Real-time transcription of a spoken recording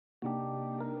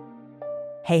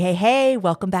Hey,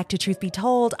 welcome back to Truth Be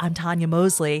Told. I'm Tanya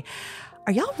Mosley.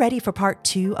 Are y'all ready for part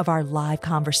 2 of our live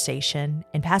conversation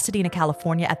in Pasadena,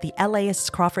 California at the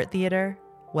LAist Crawford Theater?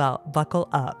 Well, buckle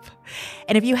up.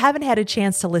 And if you haven't had a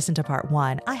chance to listen to part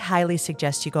 1, I highly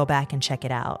suggest you go back and check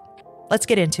it out. Let's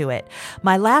get into it.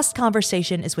 My last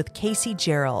conversation is with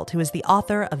Gerald, who is the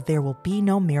author of There Will Be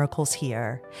No Miracles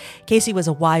Here. Casey was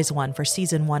a wise one for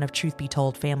season 1 of Truth Be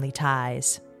Told Family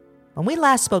Ties. When we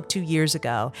last spoke 2 years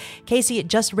ago, Casey had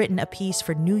just written a piece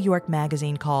for New York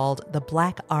Magazine called The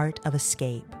Black Art of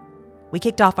Escape. We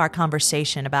kicked off our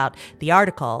conversation about the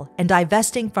article and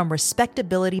divesting from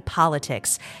respectability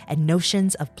politics and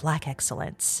notions of Black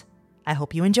excellence. I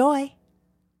hope you enjoy.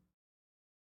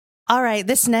 All right,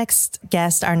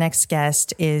 our next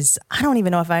guest is, I don't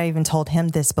even know if I even told him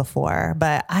this before,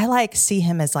 but I see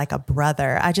him as like a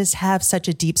brother. I just have such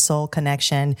a deep soul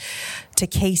connection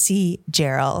to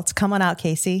Gerald. Come on out,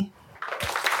 Casey.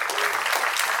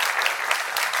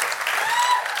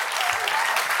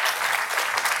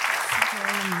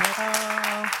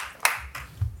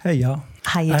 Hey, y'all.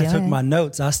 How you doing? I took my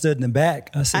notes. I stood in the back.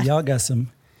 I said, y'all got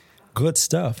some good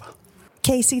stuff.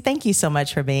 Casey, thank you so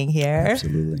much for being here.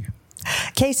 Absolutely.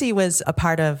 Casey was a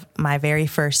part of my very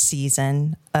first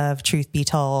season of Truth Be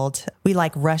Told. We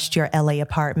rushed your LA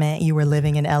apartment. You were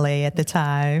living in LA at the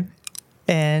time.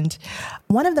 And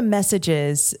one of the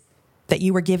messages that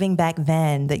you were giving back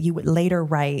then that you would later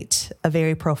write a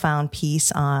very profound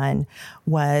piece on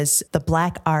was the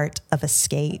Black Art of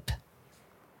Escape.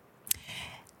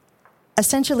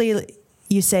 Essentially,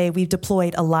 you say we've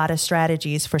deployed a lot of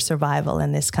strategies for survival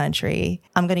in this country.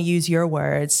 I'm going to use your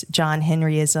words, John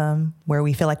Henryism, where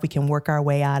we feel like we can work our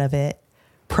way out of it,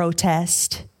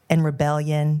 protest and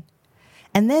rebellion.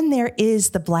 And then there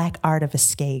is the Black Art of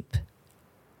Escape.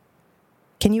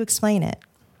 Can you explain it?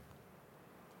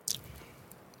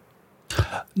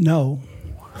 No.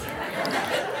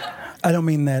 I don't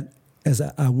mean that as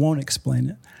I won't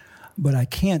explain it, but I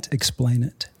can't explain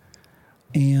it.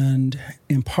 And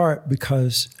in part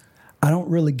because I don't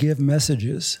really give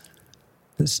messages.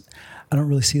 I don't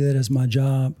really see that as my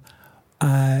job.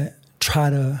 I try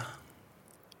to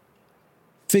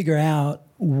figure out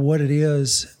what it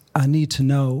is I need to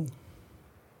know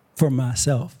for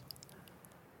myself.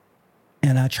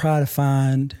 And I try to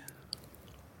find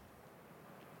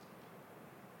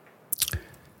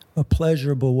a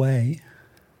pleasurable way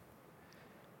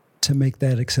to make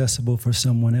that accessible for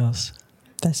someone else.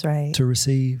 That's right. To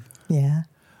receive. Yeah.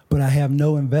 But I have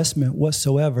no investment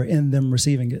whatsoever in them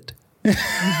receiving it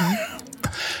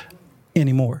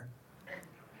anymore.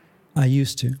 I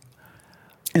used to.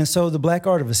 And so The Black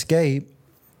Art of Escape,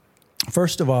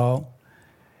 first of all,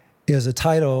 is a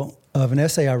title of an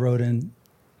essay I wrote in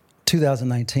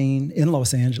 2019 in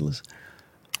Los Angeles,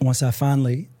 once I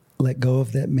finally let go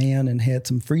of that man and had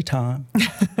some free time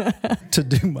to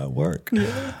do my work.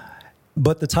 Yeah.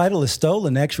 But the title is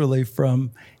stolen, actually,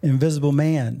 from Invisible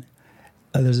Man.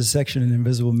 There's a section in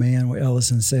Invisible Man where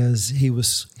Ellison says he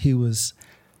was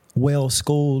well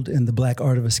schooled in the Black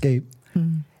Art of Escape.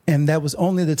 Mm. And that was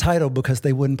only the title because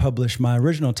they wouldn't publish my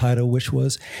original title, which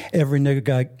was Every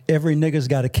Nigga's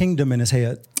Got a Kingdom in His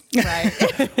Head. Right.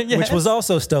 Yes. Which was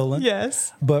also stolen.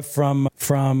 Yes. But from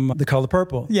The Color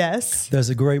Purple. Yes. There's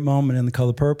a great moment in The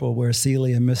Color Purple where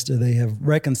Celia and Mr. they have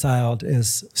reconciled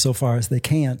so far as they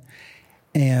can.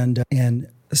 And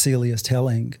Celia is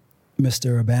telling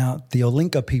Mr. about the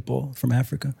Olinka people from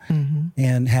Africa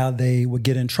and how they would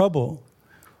get in trouble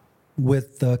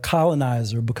with the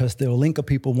colonizer because the Olinka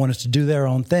people wanted to do their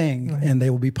own thing, right. And they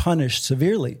would be punished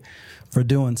severely for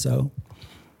doing so.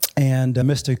 And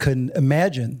Mr. couldn't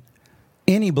imagine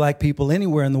any black people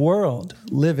anywhere in the world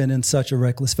living in such a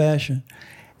reckless fashion.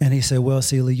 And he said, well,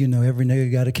 Celia, every nigga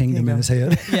got a kingdom in his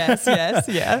head. Yes,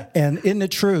 yeah. And isn't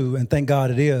it true? And thank God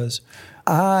it is.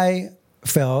 I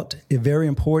felt it very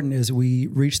important as we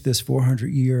reached this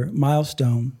 400-year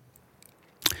milestone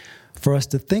for us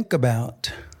to think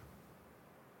about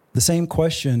the same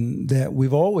question that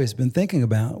we've always been thinking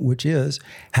about, which is,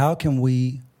 how can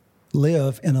we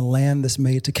live in a land that's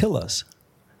made to kill us?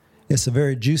 It's a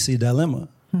very juicy dilemma.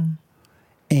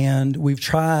 And we've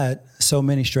tried so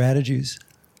many strategies,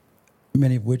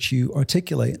 many of which you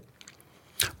articulate.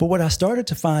 But what I started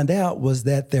to find out was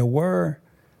that there were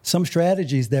some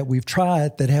strategies that we've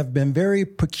tried that have been very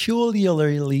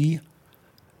peculiarly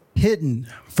hidden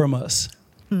from us.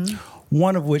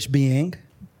 One of which being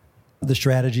the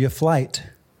strategy of flight,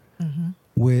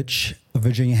 which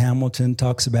Virginia Hamilton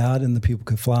talks about in The People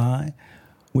Could Fly,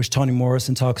 which Toni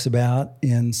Morrison talks about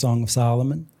in Song of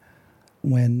Solomon,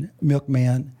 when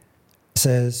Milkman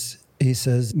says, he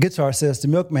says, Guitar says to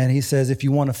Milkman, he says, if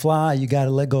you want to fly, you got to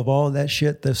let go of all that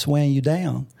shit that's weighing you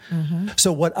down. Mm-hmm.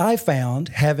 So what I found,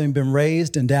 having been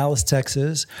raised in Dallas,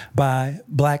 Texas, by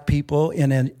black people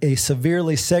in a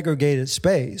severely segregated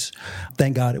space,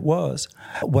 thank God it was,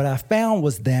 what I found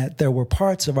was that there were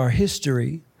parts of our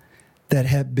history that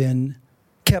had been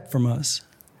kept from us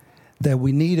that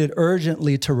we needed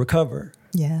urgently to recover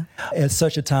at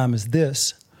such a time as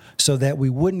this, so that we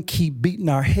wouldn't keep beating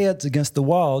our heads against the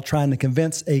wall trying to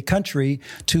convince a country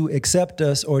to accept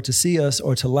us or to see us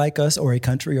or to like us, or a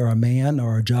country or a man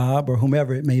or a job or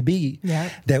whomever it may be,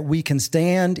 that we can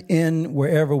stand in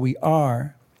wherever we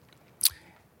are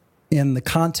in the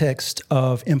context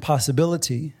of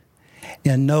impossibility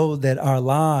and know that our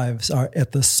lives are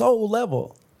at the soul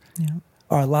level.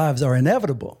 Our lives are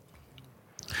inevitable,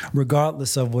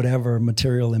 regardless of whatever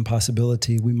material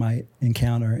impossibility we might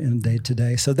encounter in day to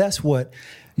day. So that's what,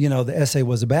 the essay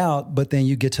was about. But then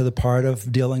you get to the part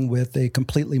of dealing with a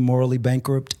completely morally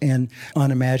bankrupt and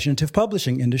unimaginative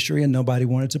publishing industry, and nobody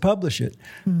wanted to publish it.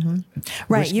 Mm-hmm.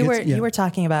 Right. You were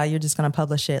talking about you're just going to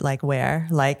publish it like where?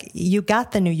 Like you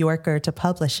got the New Yorker to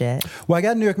publish it. Well, I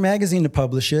got New York Magazine to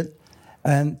publish it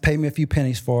and pay me a few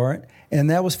pennies for it. And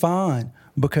that was fine.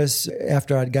 Because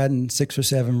after I'd gotten 6 or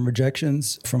 7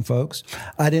 rejections from folks,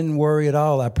 I didn't worry at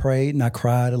all. I prayed and I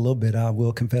cried a little bit. I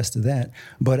will confess to that.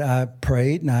 But I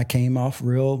prayed and I came off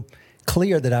real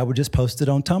clear that I would just post it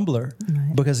on Tumblr.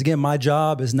 Right. Because, again, my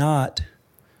job is not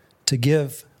to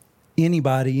give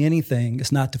anybody anything.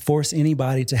 It's not to force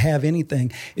anybody to have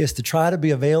anything. It's to try to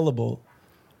be available.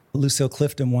 Lucille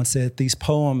Clifton once said, these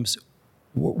poems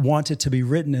wanted to be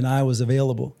written and I was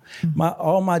available. Mm-hmm.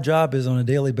 All my job is on a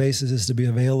daily basis is to be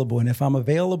available. And if I'm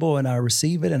available and I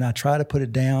receive it and I try to put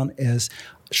it down as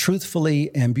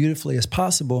truthfully and beautifully as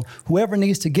possible, whoever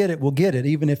needs to get it will get it,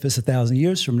 even if it's 1,000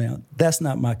 years from now. That's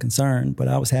not my concern, but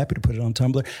I was happy to put it on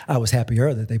Tumblr. I was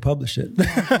happier that they published it.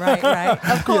 Right.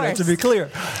 Of course. To be clear.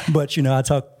 But, I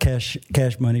talk cash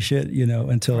money shit,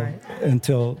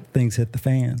 until things hit the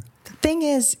fan. The thing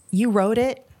is, you wrote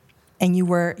it, and you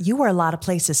were a lot of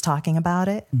places talking about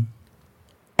it. Mm.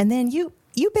 And then you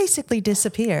basically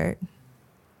disappeared.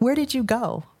 Where did you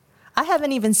go? I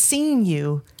haven't even seen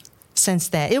you since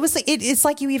then. It's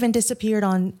like you even disappeared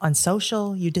on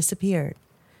social. You disappeared.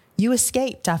 You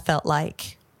escaped, I felt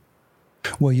like.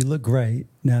 Well, you look great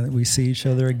now that we see each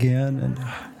other again. And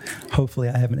hopefully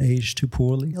I haven't aged too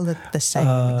poorly. You look the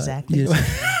same, exactly.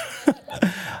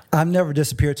 I've never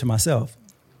disappeared to myself.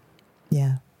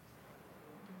 Yeah.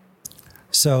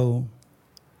 So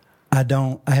I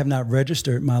have not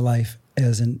registered my life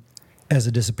as a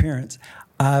disappearance.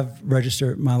 I've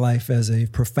registered my life as a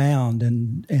profound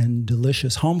and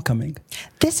delicious homecoming.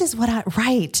 This is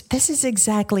This is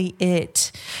exactly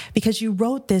it. Because you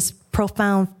wrote this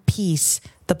profound piece,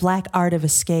 The Black Art of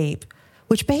Escape,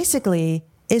 which basically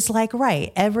is like,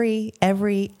 every,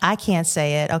 I can't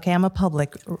say it. Okay, I'm a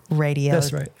public radio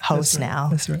host now.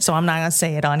 That's right. So I'm not going to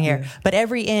say it on here. Yeah. But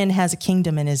every inn has a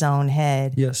kingdom in his own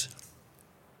head. Yes.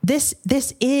 This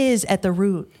is at the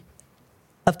root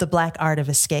of the Black Art of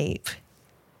Escape.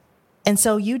 And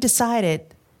so you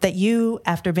decided that you,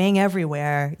 after being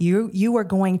everywhere, you were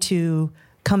going to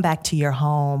come back to your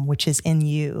home, which is in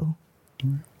you.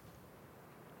 Mm-hmm.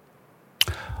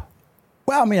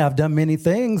 Well, I mean, I've done many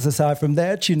things aside from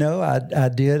that,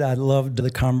 I loved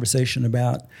the conversation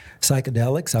about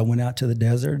psychedelics. I went out to the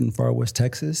desert in far west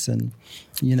Texas and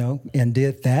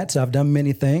did that. So I've done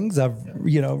many things. I've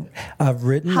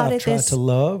written, I've tried to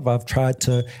love, I've tried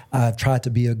to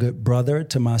be a good brother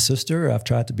to my sister. I've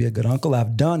tried to be a good uncle.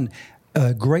 I've done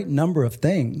a great number of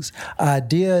things. I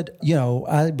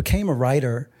became a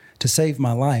writer to save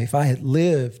my life. I had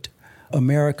lived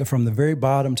America from the very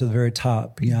bottom to the very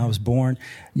top. I was born,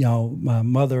 my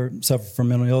mother suffered from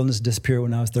mental illness, disappeared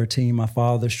when I was 13. My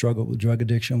father struggled with drug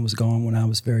addiction, was gone when I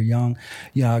was very young.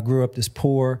 I grew up this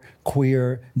poor,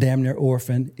 queer, damn near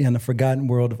orphan in the forgotten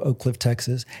world of Oak Cliff,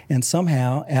 Texas. And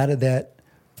somehow out of that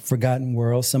forgotten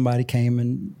world, somebody came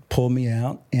and pulled me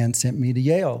out and sent me to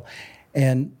Yale.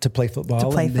 And to play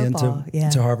football, then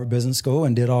to Harvard Business School,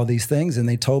 and did all these things. And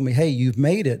they told me, hey, you've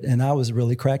made it. And I was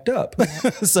really cracked up.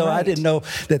 So I didn't know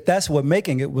that that's what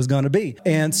making it was going to be.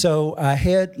 And so I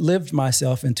had lived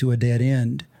myself into a dead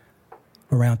end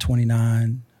around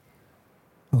 29.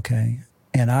 Okay.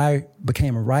 And I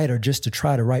became a writer just to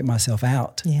try to write myself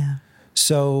out. Yeah.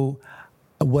 So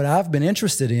what I've been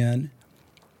interested in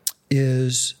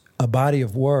is a body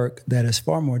of work that is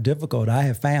far more difficult, I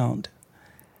have found,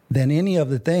 than any of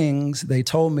the things they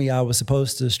told me I was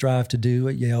supposed to strive to do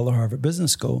at Yale or Harvard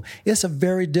Business School. It's a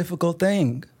very difficult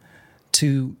thing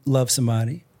to love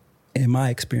somebody in my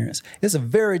experience. It's a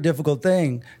very difficult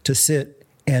thing to sit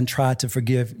and try to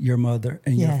forgive your mother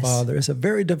and your father. It's a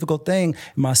very difficult thing.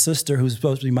 My sister, who's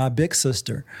supposed to be my big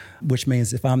sister, which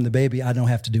means if I'm the baby, I don't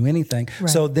have to do anything. Right.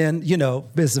 So then,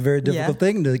 it's a very difficult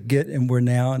thing to get, and we're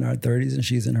now in our 30s and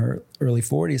she's in her early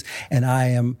 40s. And I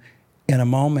am in a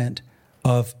moment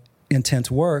of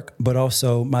intense work, but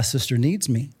also my sister needs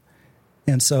me.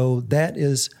 And so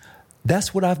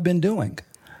that's what I've been doing.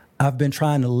 I've been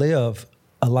trying to live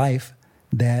a life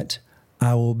that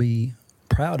I will be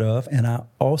proud of, and I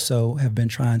also have been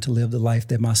trying to live the life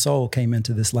that my soul came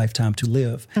into this lifetime to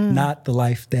live, not the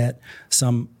life that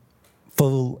some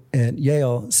fool at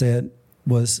Yale said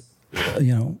was,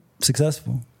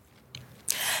 successful.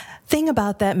 Thing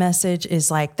about that message is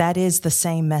that is the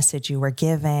same message you were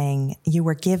giving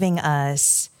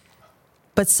us,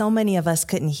 but so many of us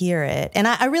couldn't hear it. And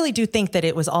I really do think that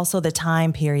it was also the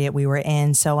time period we were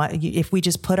in. So if we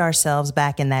just put ourselves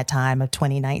back in that time of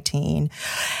 2019,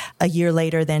 a year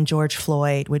later, then George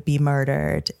Floyd would be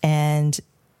murdered. And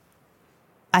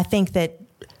I think that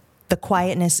the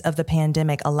quietness of the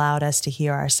pandemic allowed us to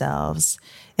hear ourselves.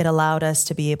 It allowed us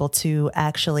to be able to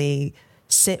actually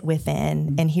sit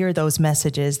within and hear those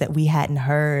messages that we hadn't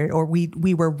heard, or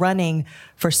we were running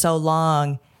for so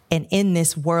long. And in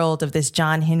this world of this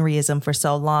John Henryism for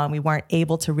so long, we weren't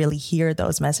able to really hear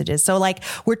those messages. So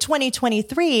we're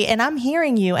 2023 and I'm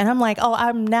hearing you and I'm like, oh,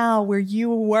 I'm now where you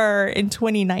were in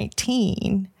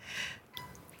 2019.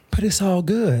 But it's all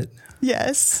good.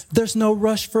 Yes. There's no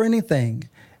rush for anything.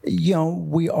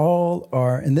 We all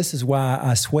are, and this is why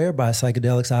I swear by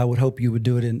psychedelics. I would hope you would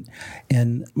do it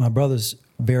in my brother's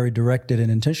very directed and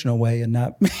intentional way, and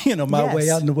not, my way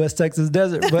out in the West Texas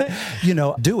desert, but,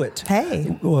 do it.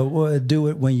 Hey. Well, do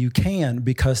it when you can,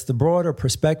 because the broader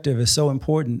perspective is so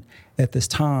important at this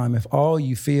time. If all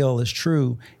you feel is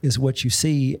true is what you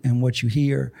see and what you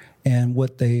hear, and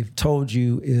what they've told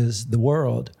you is the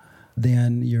world,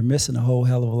 then you're missing a whole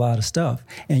hell of a lot of stuff.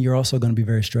 And you're also going to be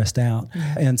very stressed out.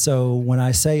 Yeah. And so when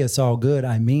I say it's all good,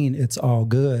 I mean it's all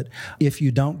good. If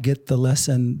you don't get the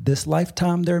lesson this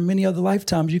lifetime, there are many other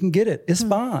lifetimes you can get it. It's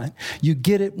fine. You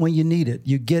get it when you need it.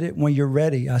 You get it when you're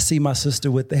ready. I see my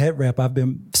sister with the head wrap. I've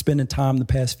been spending time the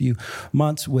past few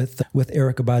months with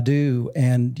Erykah Badu,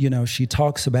 and, she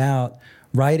talks about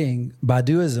writing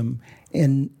Baduism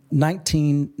in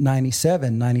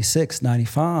 1997, 96,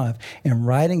 95, and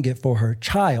writing it for her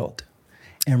child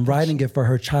and writing it for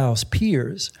her child's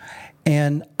peers.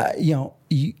 And,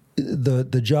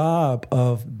 the job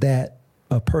of that,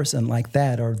 a person like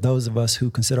that, or those of us who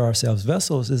consider ourselves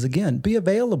vessels, is, again, be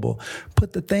available.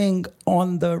 Put the thing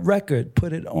on the record,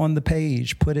 put it on the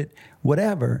page, put it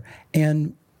whatever,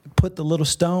 and put the little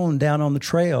stone down on the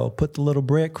trail, put the little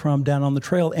breadcrumb down on the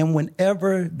trail. And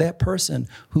whenever that person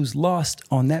who's lost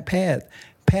on that path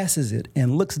passes it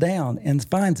and looks down and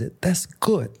finds it, that's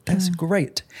good. That's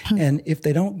great. And if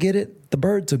they don't get it, the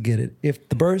birds will get it. If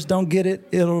the birds don't get it,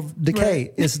 it'll decay.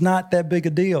 Right. It's not that big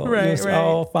a deal. Right, it's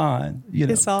all fine.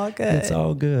 It's all good. It's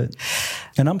all good.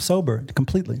 And I'm sober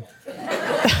completely.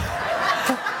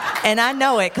 And I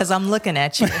know it because I'm looking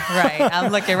at you. Right.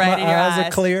 I'm looking right in your eyes. My eyes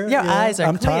are clear. Your eyes are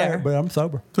I'm clear. I'm tired, but I'm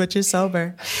sober. But you're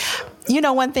sober.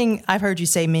 One thing I've heard you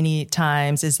say many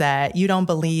times is that you don't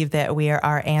believe that we are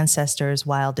our ancestors'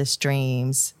 wildest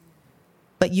dreams,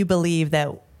 but you believe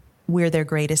that we're their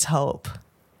greatest hope.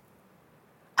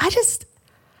 I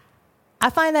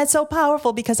find that so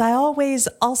powerful, because I always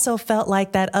also felt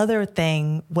like that other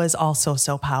thing was also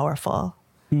so powerful.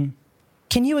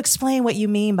 Can you explain what you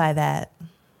mean by that?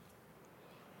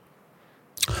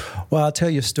 Well, I'll tell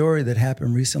you a story that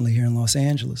happened recently here in Los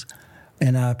Angeles.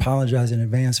 And I apologize in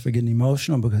advance for getting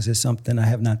emotional, because it's something I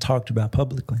have not talked about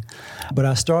publicly. But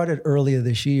I started earlier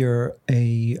this year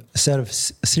a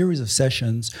series of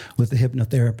sessions with a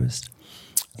hypnotherapist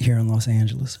here in Los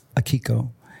Angeles, Akiko.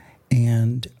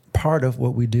 And part of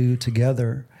what we do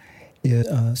together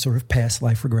is sort of past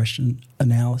life regression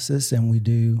analysis, and we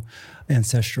do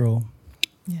ancestral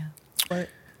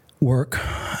work.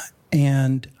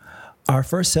 And our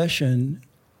first session,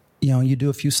 you do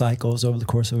a few cycles over the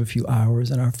course of a few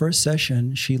hours. And our first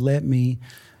session, she led me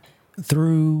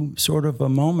through sort of a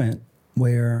moment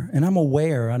where, and I'm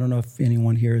aware, I don't know if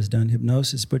anyone here has done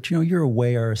hypnosis, but, you're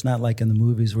aware. It's not like in the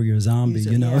movies where you're a zombie,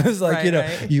 It's like,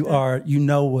 right. You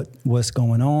know what's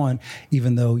going on,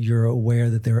 even though you're aware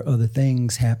that there are other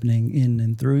things happening in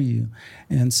and through you.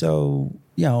 And so,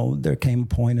 there came a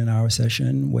point in our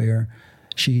session where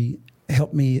she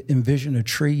helped me envision a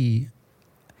tree,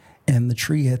 and the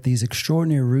tree had these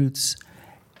extraordinary roots,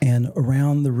 and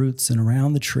around the roots and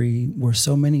around the tree were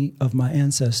so many of my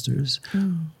ancestors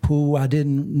who I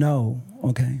didn't know,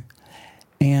 okay?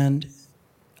 And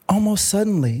almost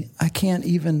suddenly, I can't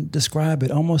even describe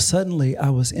it. Almost suddenly, I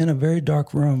was in a very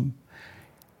dark room,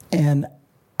 and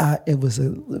it was a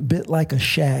bit like a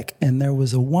shack, and there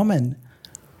was a woman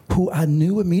who I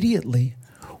knew immediately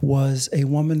was a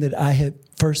woman that I had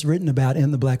first written about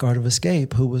in The Black Art of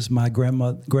Escape, who was my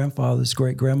grandfather's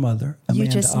great-grandmother, Amanda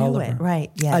You just knew Oliver. it,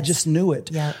 right? Yes. I just knew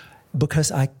it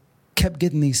because I kept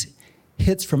getting these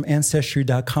hits from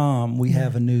Ancestry.com. We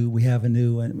have a new,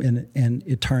 and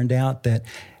it turned out that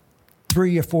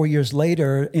 3 or 4 years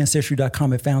later,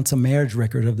 Ancestry.com had found some marriage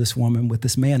record of this woman with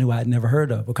this man who I had never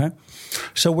heard of, okay?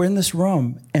 So we're in this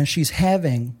room, and she's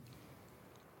having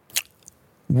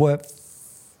what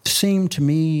seemed to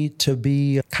me to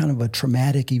be kind of a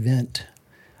traumatic event,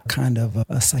 kind of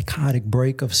a psychotic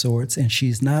break of sorts, and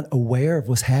she's not aware of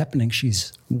what's happening.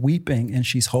 She's weeping, and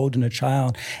she's holding a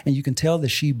child, and you can tell that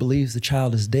she believes the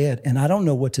child is dead, and I don't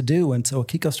know what to do, and so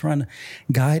Akiko's trying to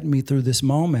guide me through this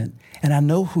moment, and I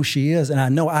know who she is, and I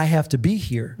know I have to be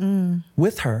here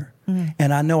with her,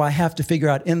 and I know I have to figure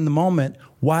out in the moment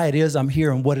why it is I'm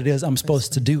here and what it is I'm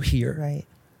supposed to do here. Right.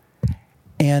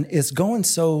 And it's going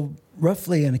so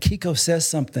roughly, and Akiko says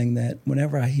something that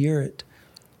whenever I hear it,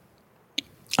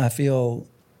 I feel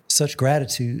such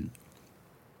gratitude.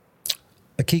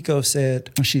 Akiko said,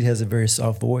 she has a very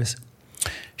soft voice,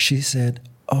 she said,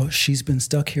 "Oh, she's been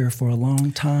stuck here for a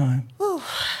long time."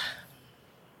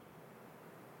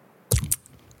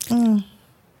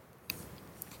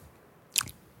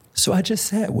 So I just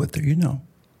sat with her,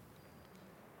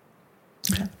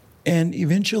 Okay. And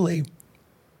eventually,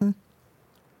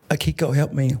 Akiko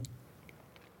helped me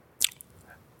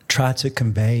try to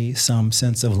convey some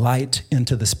sense of light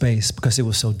into the space because it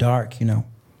was so dark,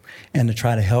 and to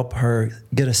try to help her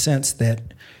get a sense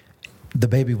that the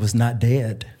baby was not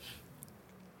dead.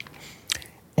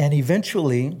 And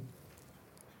eventually,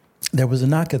 there was a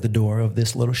knock at the door of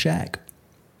this little shack.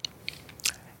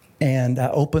 And I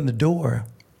opened the door,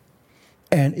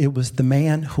 and it was the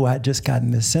man who I'd just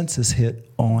gotten the census hit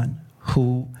on,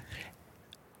 who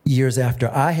years after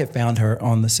I had found her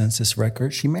on the census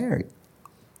record, she married.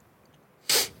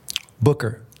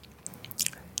 Booker.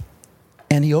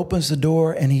 And he opens the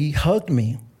door and he hugged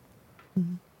me,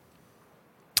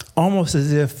 almost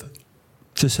as if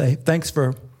to say, thanks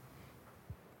for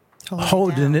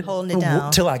holding it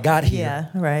down till I got here.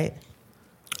 Yeah, right.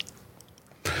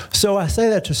 So I say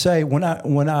that to say, when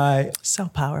I so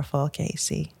powerful,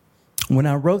 Casey. When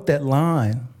I wrote that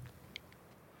line,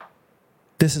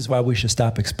 this is why we should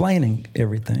stop explaining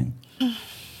everything.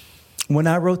 When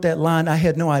I wrote that line, I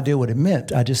had no idea what it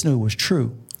meant. I just knew it was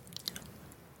true.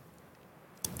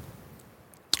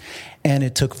 And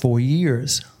it took 4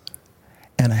 years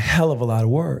and a hell of a lot of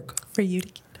work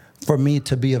for me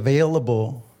to be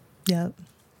available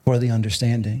for the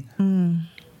understanding.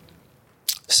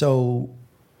 So,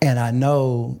 and I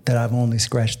know that I've only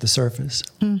scratched the surface.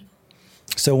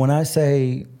 So when I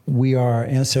say we are our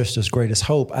ancestors' greatest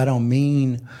hope, I don't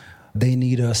mean they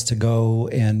need us to go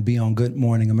and be on Good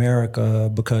Morning America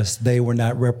because they were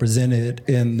not represented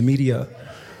in the media.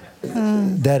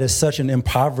 That is such an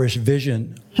impoverished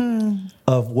vision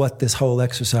of what this whole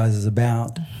exercise is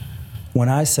about. When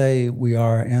I say we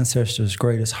are our ancestors'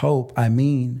 greatest hope, I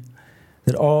mean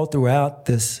that all throughout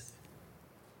this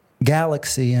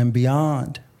galaxy and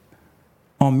beyond,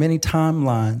 on many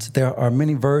timelines, there are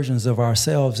many versions of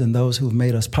ourselves and those who've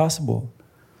made us possible,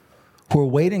 who are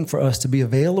waiting for us to be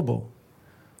available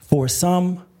for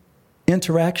some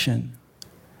interaction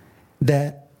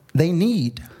that they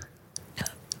need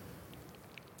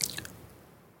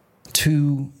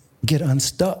to get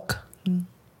unstuck,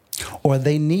 or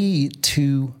they need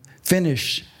to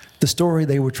finish the story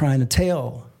they were trying to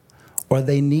tell, or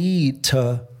they need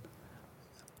to,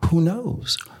 who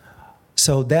knows?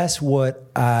 So that's what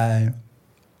I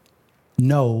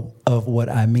know of what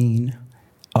I mean.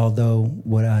 Although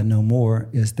what I know more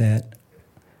is that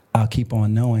I'll keep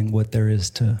on knowing what there is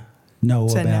to know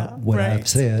about what I've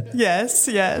said. Yes,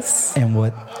 yes. And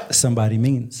what somebody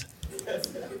means.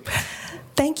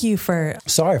 Thank you for...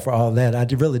 Sorry for all that. I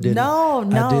really didn't.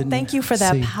 No, thank you for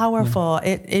that. Powerful.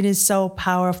 It is so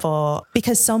powerful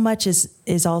because so much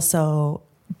is also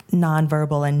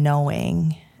nonverbal and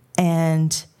knowing.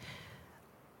 And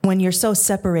when you're so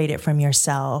separated from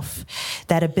yourself,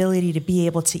 that ability to be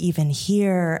able to even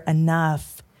hear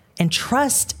enough and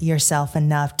trust yourself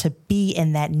enough to be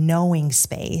in that knowing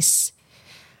space.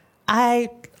 I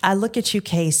look at you,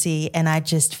 Casey, and I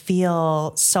just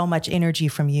feel so much energy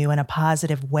from you in a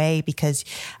positive way because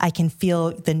I can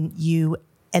feel you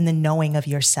and the knowing of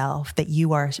yourself, that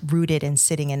you are rooted and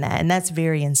sitting in that. And that's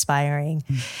very inspiring.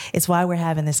 It's why we're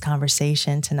having this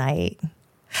conversation tonight.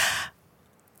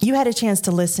 You had a chance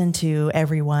to listen to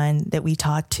everyone that we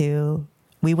talked to.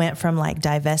 We went from like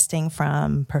divesting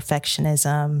from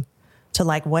perfectionism to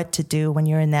like what to do when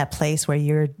you're in that place where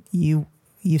you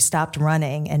stopped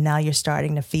running and now you're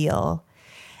starting to feel.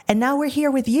 And now we're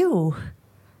here with you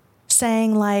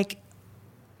saying like,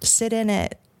 sit in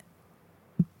it,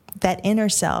 that inner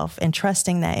self and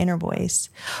trusting that inner voice.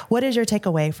 What is your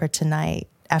takeaway for tonight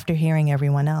after hearing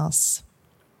everyone else?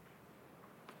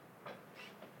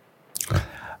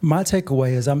 My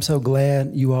takeaway is I'm so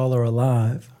glad you all are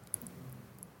alive.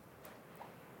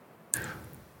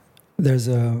 There's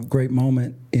a great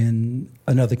moment in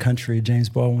Another Country, James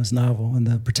Baldwin's novel, and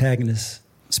the protagonist,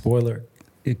 spoiler,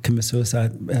 it commits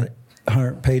suicide at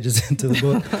 100 pages into the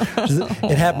book.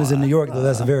 It happens in New York, though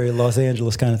that's a very Los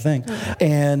Angeles kind of thing.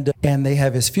 And they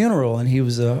have his funeral, and he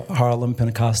was a Harlem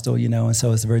Pentecostal, and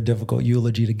so it's a very difficult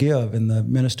eulogy to give. And the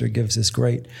minister gives this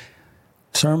great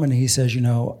sermon, and he says,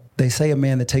 they say a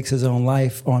man that takes his own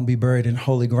life ought to be buried in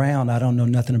holy ground. I don't know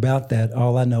nothing about that.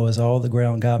 All I know is all the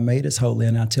ground God made is holy,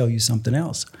 and I'll tell you something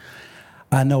else.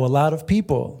 I know a lot of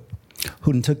people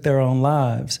who took their own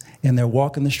lives, and they're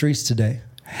walking the streets today.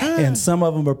 And some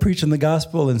of them are preaching the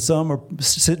gospel, and some are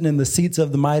sitting in the seats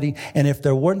of the mighty. And if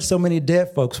there weren't so many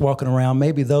dead folks walking around,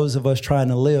 maybe those of us trying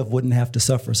to live wouldn't have to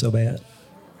suffer so bad.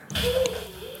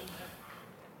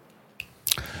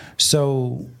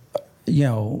 So,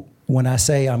 when I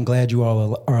say I'm glad you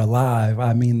all are alive,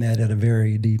 I mean that at a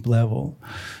very deep level.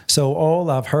 So all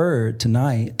I've heard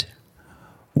tonight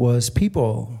was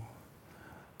people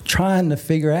trying to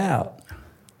figure out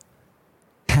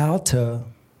how to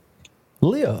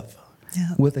live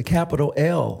with a capital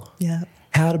L,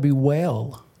 how to be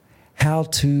well, how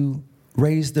to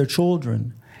raise their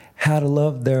children, how to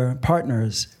love their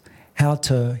partners, how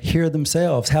to hear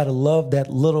themselves, how to love that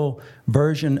little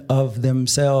version of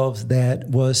themselves that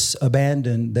was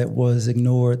abandoned, that was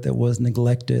ignored, that was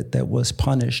neglected, that was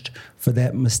punished for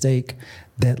that mistake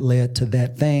that led to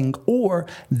that thing, or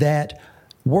that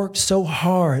worked so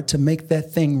hard to make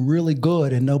that thing really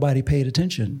good and nobody paid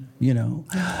attention,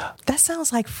 That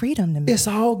sounds like freedom to me. It's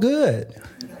all good.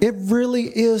 It really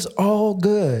is all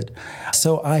good.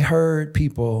 So I heard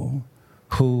people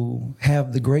who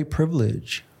have the great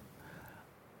privilege.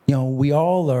 We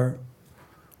all are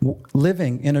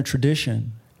living in a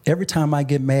tradition. Every time I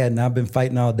get mad, and I've been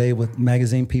fighting all day with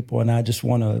magazine people, and I just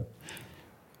want to,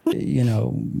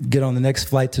 get on the next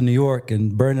flight to New York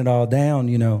and burn it all down,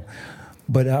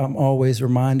 But I'm always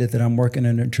reminded that I'm working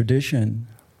in a tradition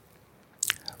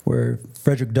where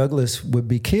Frederick Douglass would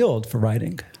be killed for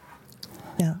writing.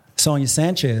 Yeah. Sonia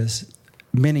Sanchez,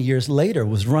 many years later,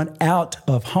 was run out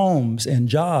of homes and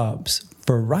jobs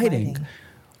for writing.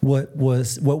 What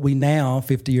we now,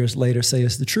 50 years later, say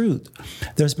is the truth.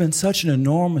 There's been such an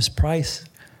enormous price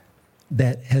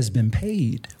that has been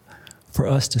paid for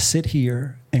us to sit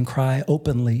here and cry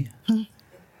openly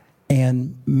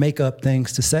and make up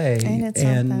things to say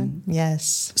and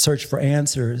search for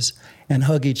answers and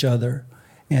hug each other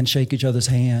and shake each other's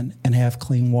hand and have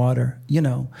clean water,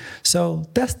 So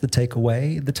that's the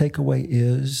takeaway. The takeaway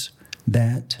is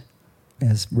that,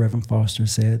 as Reverend Foster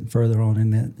said further on in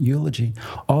that eulogy,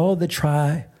 all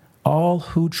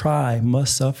who try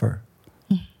must suffer.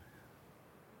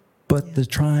 But the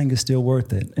trying is still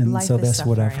worth it. And Life so is that's suffering.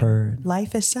 what I've heard.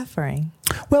 Life is suffering.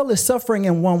 Well, it's suffering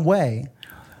in one way.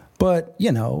 But,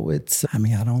 it's, I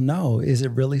don't know. Is it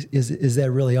really, is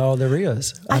that really all there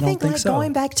is? I don't think so.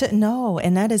 Going back to, no,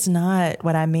 and that is not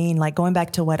what I mean. Like going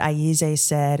back to what Aize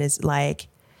said is like,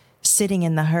 sitting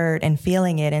in the hurt and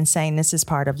feeling it and saying this is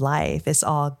part of life. It's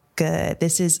all good.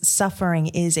 Suffering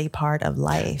is a part of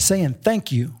life. Saying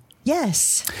thank you.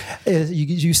 Yes.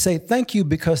 You say thank you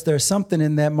because there's something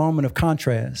in that moment of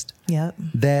contrast. Yep.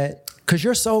 Because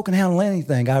your soul can handle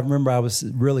anything. I remember I was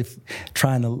really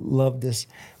trying to love this,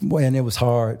 and it was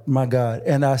hard. My God.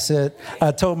 And I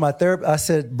told my therapist, I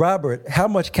said, Robert, how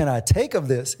much can I take of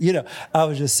this? I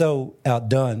was just so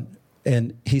outdone.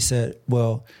 And he said,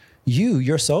 well,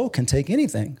 your soul can take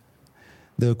anything.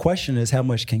 The question is, how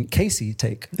much can Casey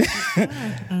take?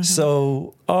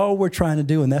 So all we're trying to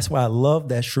do, and that's why I love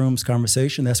that Shrooms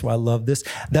conversation. That's why I love this.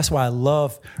 That's why I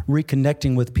love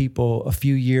reconnecting with people a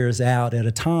few years out at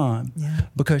a time. Yeah.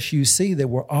 Because you see that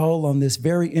we're all on this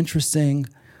very interesting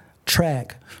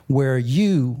track where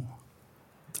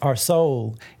our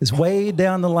soul, is way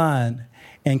down the line.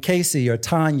 And Casey or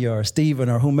Tanya or Stephen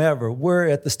or whomever, we're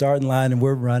at the starting line and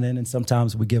we're running, and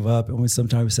sometimes we give up and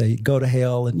sometimes we say, go to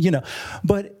hell, and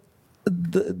but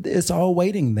it's all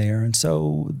waiting there. And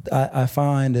so I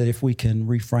find that if we can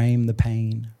reframe the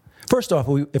pain, First off,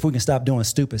 if we can stop doing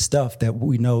stupid stuff that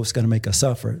we know is going to make us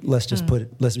suffer, let's just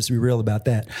let's just be real about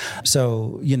that.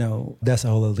 So, that's a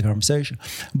whole other conversation.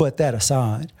 But that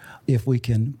aside, if we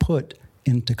can put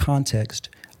into context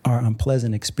our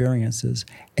unpleasant experiences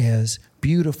as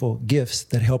beautiful gifts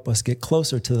that help us get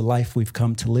closer to the life we've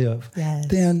come to live,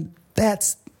 then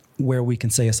that's where we can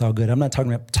say it's all good. I'm not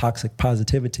talking about toxic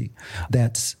positivity.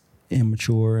 That's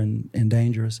immature and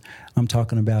dangerous. I'm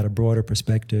talking about a broader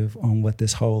perspective on what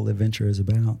this whole adventure is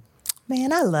about.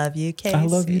 Man, I love you, Casey. I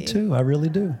love you too. I really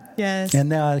do. Yes. And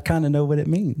now I kind of know what it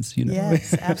means,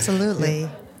 Yes, absolutely.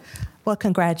 Well,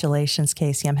 congratulations,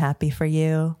 Casey. I'm happy for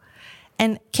you.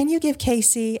 And can you give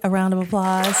Casey a round of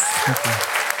applause? Thank you.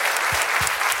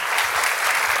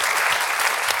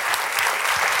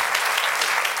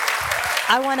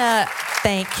 I want to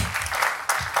thank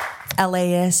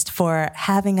LAist for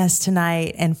having us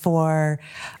tonight and for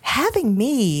having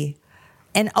me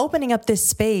and opening up this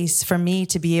space for me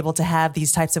to be able to have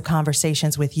these types of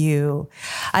conversations with you.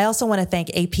 I also want to thank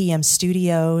APM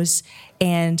Studios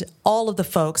and all of the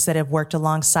folks that have worked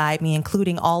alongside me,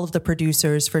 including all of the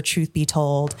producers for Truth Be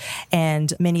Told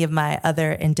and many of my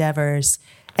other endeavors.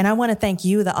 And I want to thank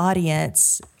you, the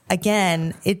audience.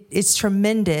 Again, it's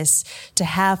tremendous to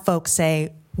have folks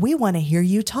say, we want to hear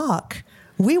you talk.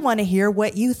 We want to hear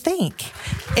what you think.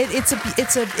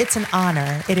 It's an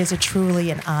honor. It is truly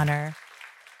an honor.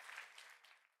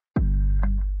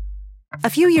 A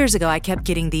few years ago, I kept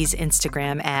getting these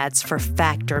Instagram ads for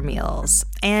Factor meals,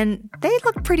 and they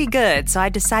looked pretty good, so I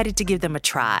decided to give them a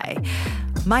try.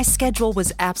 My schedule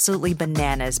was absolutely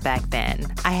bananas back then.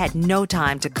 I had no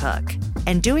time to cook,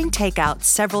 and doing takeout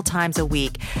several times a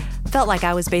week felt like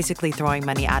I was basically throwing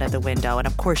money out of the window, and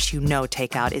of course,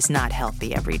 takeout is not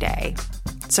healthy every day.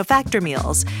 So Factor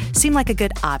meals seem like a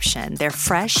good option. They're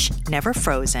fresh, never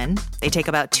frozen. They take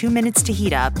about 2 minutes to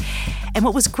heat up. And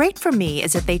what was great for me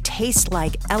is that they taste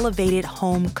like elevated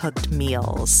home-cooked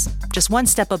meals, just one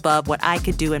step above what I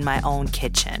could do in my own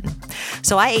kitchen.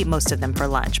 So I ate most of them for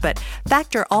lunch, but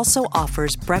Factor also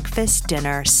offers breakfast,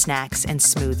 dinner, snacks, and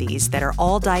smoothies that are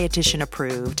all dietitian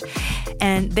approved.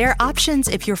 And they're options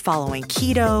if you're following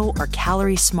keto or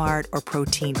calorie smart or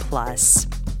protein plus.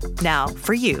 Now,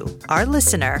 for you, our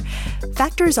listener,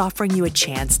 Factor is offering you a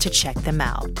chance to check them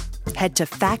out. Head to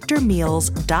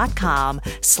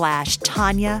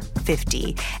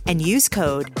factormeals.com/Tanya50 and use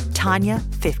code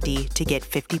Tanya50 to get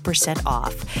 50%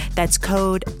 off. That's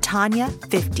code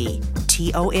Tanya50,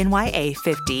 Tonya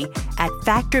 50 at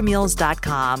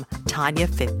factormeals.com,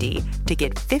 Tanya50 to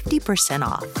get 50%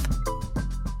 off.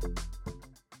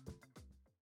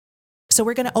 So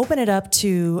we're going to open it up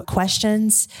to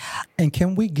questions. And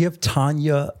can we give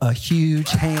Tanya a huge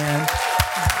hand?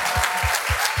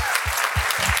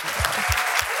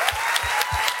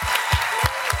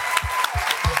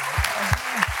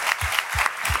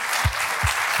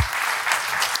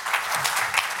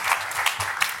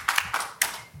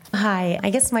 Hi, I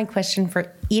guess my question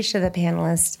for each of the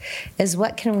panelists is,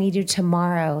 what can we do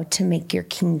tomorrow to make your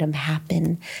kingdom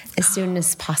happen as soon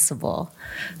as possible?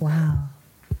 Wow.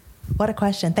 What a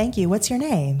question. Thank you. What's your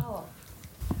name?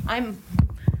 My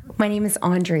name is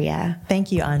Andrea.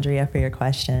 Thank you, Andrea, for your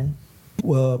question.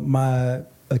 Well, my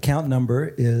account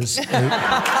number is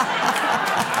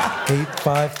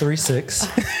 8536.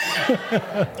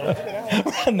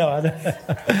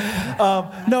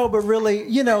 No, but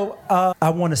really, I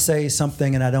want to say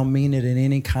something, and I don't mean it in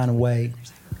any kind of way,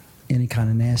 any kind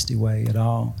of nasty way at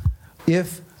all.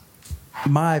 If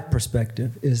my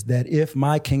perspective is that if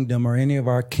my kingdom or any of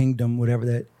our kingdom, whatever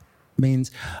that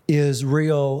means, is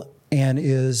real and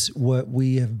is what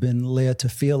we have been led to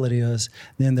feel it is,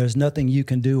 then there's nothing you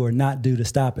can do or not do to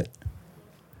stop it.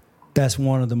 That's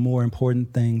one of the more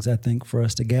important things, I think, for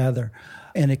us to gather.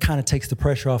 And it kind of takes the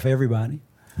pressure off everybody.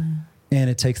 And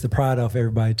it takes the pride off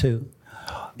everybody, too.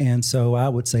 And so I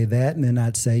would say that, and then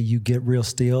I'd say you get real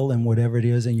still and whatever it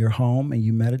is in your home, and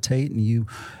you meditate, and you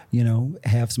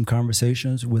have some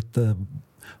conversations with the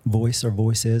voice or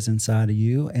voices inside of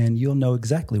you, and you'll know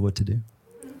exactly what to do.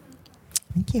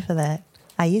 Thank you for that.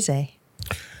 Aize.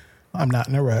 I'm not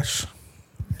in a rush,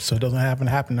 so it doesn't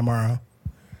happen tomorrow.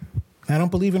 I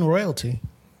don't believe in royalty.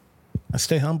 I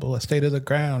stay humble. I stay to the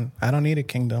ground. I don't need a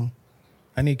kingdom.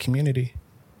 I need community.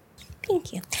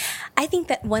 Thank you. I think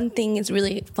that one thing is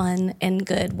really fun and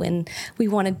good when we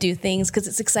want to do things, because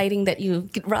it's exciting that you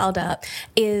get riled up,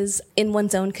 is in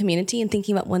one's own community and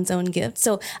thinking about one's own gifts.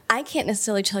 So I can't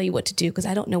necessarily tell you what to do because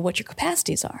I don't know what your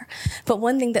capacities are. But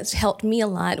one thing that's helped me a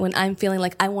lot when I'm feeling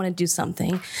like I want to do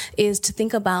something is to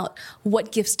think about,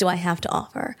 what gifts do I have to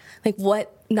offer? Like,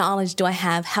 what knowledge do I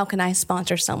have? How can I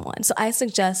sponsor someone? So I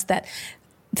suggest that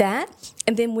that.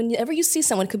 And then whenever you see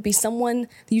someone, it could be someone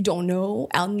you don't know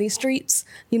out in these streets,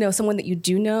 someone that you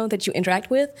do know that you interact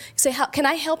with, you say, how can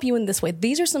I help you in this way?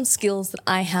 These are some skills that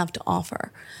I have to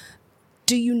offer.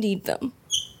 Do you need them?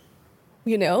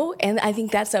 And I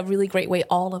think that's a really great way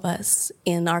all of us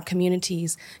in our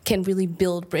communities can really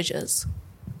build bridges.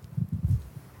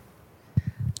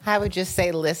 I would just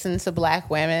say listen to Black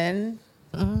women.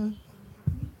 Mm-hmm.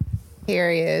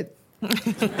 Period.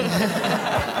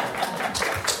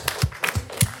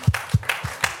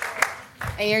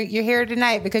 And you're here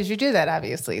tonight because you do that,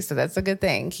 obviously. So that's a good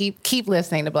thing. Keep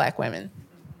listening to Black women.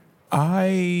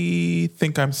 I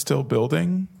think I'm still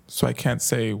building, so I can't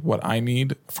say what I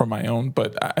need for my own.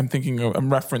 But I'm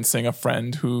referencing a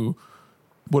friend who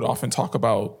would often talk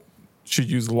about, she'd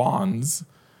use lawns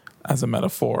as a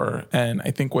metaphor. And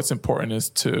I think what's important is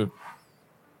to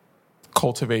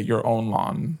cultivate your own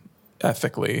lawn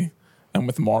ethically and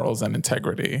with morals and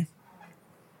integrity.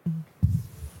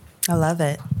 I love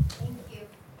it.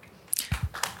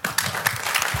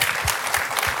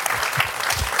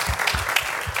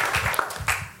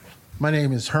 My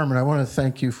name is Herman. I want to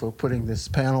thank you for putting this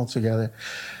panel together.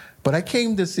 But I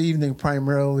came this evening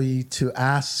primarily to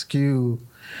ask you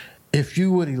if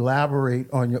you would elaborate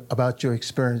about your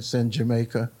experience in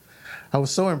Jamaica. I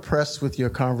was so impressed with your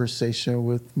conversation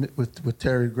with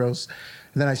Terry Gross.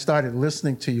 And then I started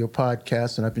listening to your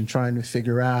podcast, and I've been trying to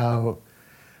figure out,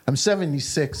 I'm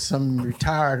 76, I'm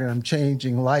retired, and I'm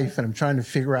changing life, and I'm trying to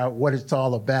figure out what it's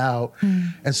all about.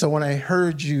 And so when I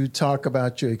heard you talk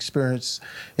about your experience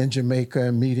in Jamaica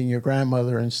and meeting your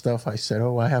grandmother and stuff, I said,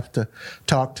 I have to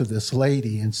talk to this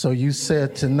lady. And so you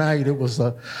said tonight it was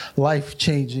a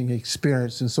life-changing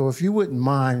experience. And so if you wouldn't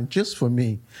mind, just for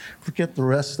me, forget the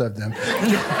rest of them,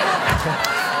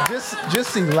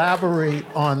 just elaborate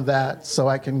on that so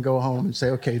I can go home and say,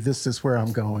 okay, this is where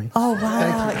I'm going. Oh,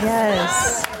 wow.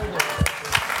 Yes.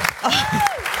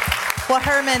 Well,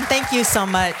 Herman, thank you so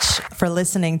much for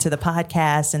listening to the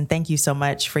podcast, and thank you so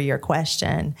much for your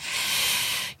question.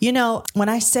 When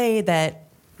I say that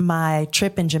my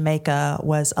trip in Jamaica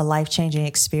was a life-changing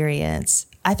experience,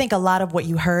 I think a lot of what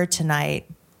you heard tonight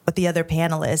with the other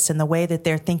panelists and the way that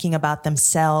they're thinking about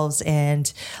themselves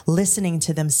and listening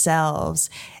to themselves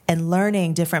and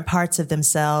learning different parts of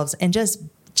themselves and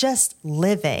just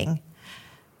living.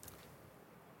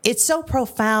 It's so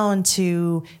profound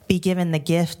to be given the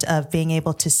gift of being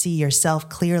able to see yourself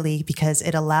clearly, because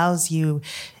it allows me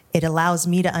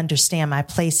to understand my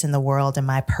place in the world and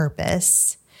my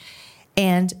purpose.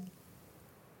 And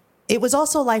it was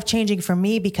also life-changing for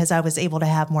me because I was able to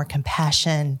have more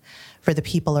compassion for the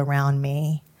people around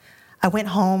me. I went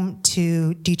home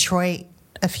to Detroit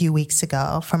a few weeks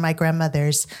ago for my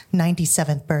grandmother's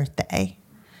 97th birthday.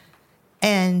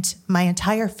 And my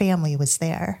entire family was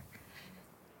there.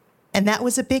 And that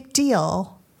was a big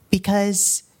deal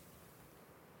because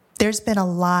there's been a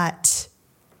lot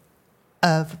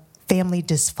of family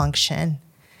dysfunction.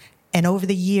 And over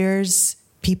the years,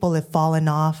 people have fallen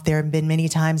off. There have been many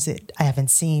times that I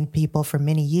haven't seen people for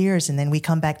many years, and then we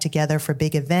come back together for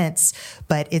big events,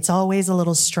 but it's always a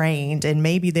little strained, and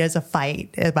maybe there's a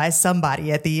fight by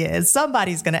somebody at the end.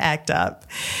 Somebody's going to act up.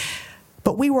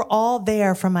 But we were all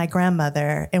there for my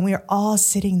grandmother, and we were all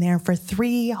sitting there for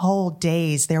 3 whole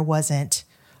days. There wasn't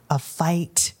a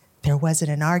fight. There wasn't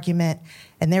an argument,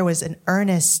 and there was an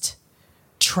earnest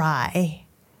try.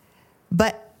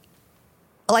 But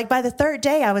by the 3rd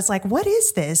day, I was like, what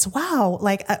is this? Wow.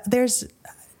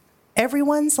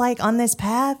 Everyone's on this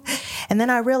path. And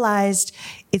then I realized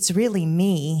it's really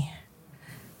me.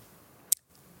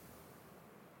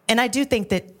 And I do think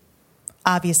that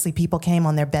obviously people came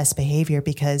on their best behavior,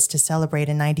 because to celebrate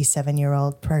a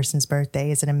 97-year-old person's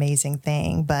birthday is an amazing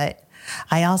thing. But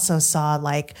I also saw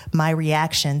my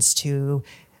reactions to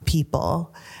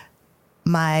people.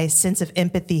 My sense of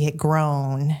empathy had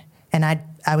grown, and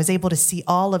I was able to see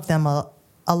all of them a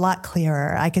lot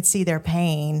clearer. I could see their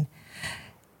pain.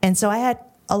 And so I had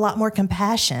a lot more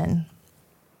compassion.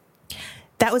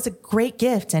 That was a great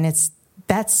gift, and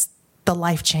that's the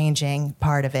life-changing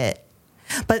part of it.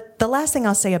 But the last thing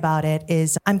I'll say about it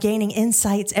is I'm gaining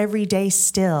insights every day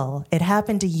still. It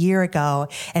happened a year ago,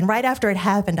 and right after it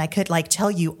happened, I could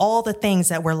tell you all the things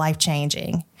that were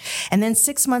life-changing. And then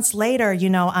 6 months later,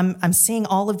 I'm seeing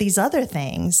all of these other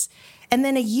things. And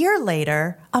then a year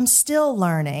later, I'm still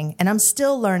learning, and I'm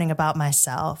still learning about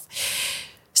myself.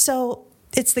 So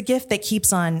it's the gift that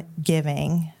keeps on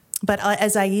giving. But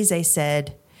as Aize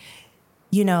said,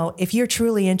 you know, if you're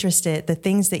truly interested, the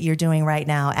things that you're doing right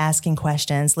now, asking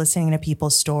questions, listening to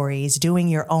people's stories, doing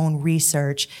your own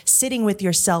research, sitting with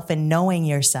yourself and knowing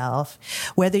yourself,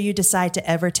 whether you decide to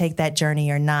ever take that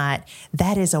journey or not,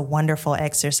 that is a wonderful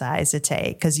exercise to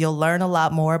take, because you'll learn a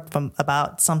lot more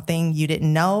about something you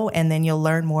didn't know, and then you'll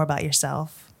learn more about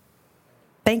yourself.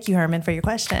 Thank you, Herman, for your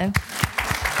question.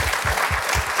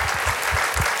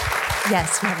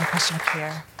 Yes, we have a question up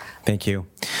here. Thank you.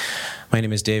 My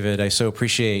name is David. I so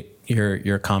appreciate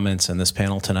your comments in this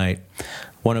panel tonight.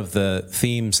 One of the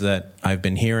themes that I've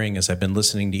been hearing as I've been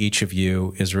listening to each of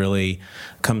you is really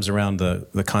comes around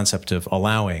the concept of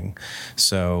allowing.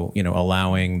 So, you know,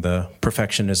 allowing the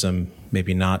perfectionism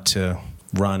maybe not to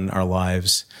run our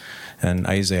lives. And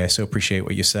Isaiah, I so appreciate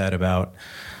what you said about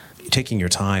taking your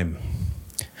time.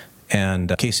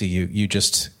 And Casey,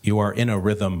 you are in a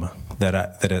rhythm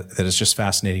that is just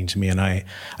fascinating to me, and I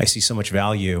see so much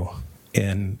value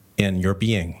in your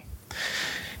being.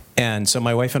 And so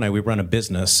my wife and I, we run a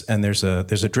business, and there's a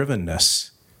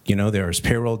drivenness. You know, there's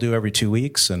payroll due every 2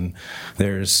 weeks, and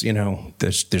there's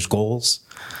goals,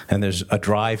 and there's a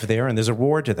drive there, and there's a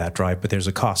reward to that drive, but there's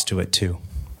a cost to it too.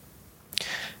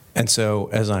 And so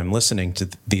as I'm listening to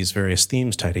these various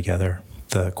themes tie together,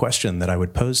 the question that I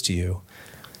would pose to you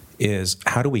is,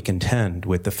 how do we contend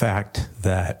with the fact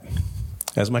that,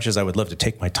 as much as I would love to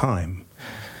take my time,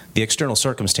 the external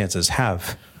circumstances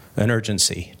have an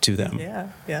urgency to them. Yeah.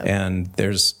 And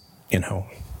there's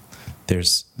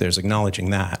acknowledging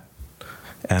that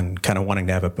and kind of wanting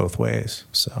to have it both ways.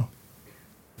 So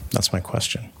that's my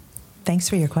question. Thanks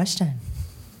for your question.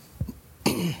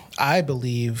 I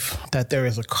believe that there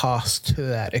is a cost to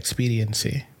that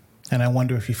expediency, and I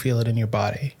wonder if you feel it in your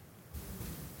body.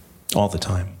 All the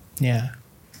time. Yeah.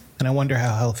 And I wonder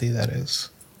how healthy that is.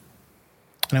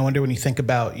 And I wonder, when you think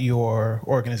about your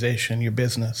organization, your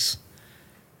business,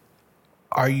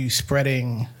 are you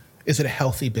spreading, is it a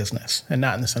healthy business? And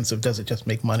not in the sense of, does it just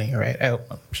make money, right?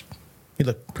 You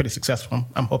look pretty successful.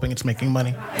 I'm hoping it's making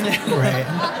money, right?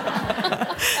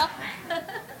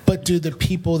 But do the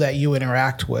people that you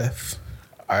interact with,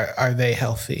 are they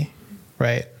healthy,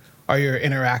 right? Are your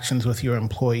interactions with your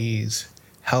employees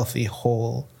healthy,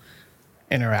 whole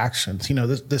interactions? You know,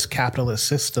 this capitalist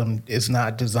system is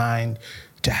not designed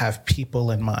to have people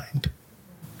in mind,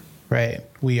 right?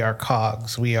 We are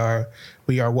cogs. We are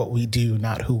what we do,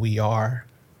 not who we are,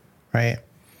 right?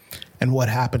 And what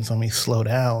happens when we slow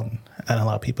down and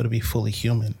allow people to be fully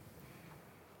human?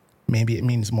 Maybe it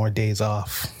means more days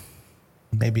off.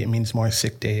 Maybe it means more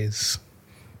sick days.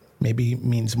 Maybe it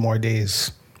means more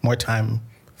days, more time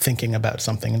thinking about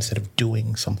something instead of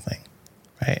doing something,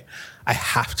 right? I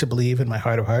have to believe in my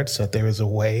heart of hearts that there is a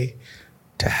way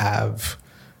to have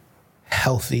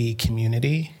healthy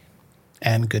community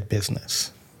and good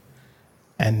business.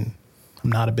 And I'm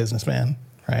not a businessman,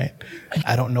 right?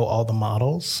 I don't know all the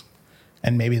models,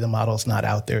 and maybe the model's not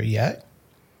out there yet,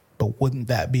 but wouldn't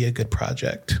that be a good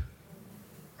project,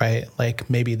 right? Like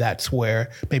maybe that's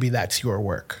your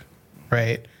work,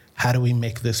 right? How do we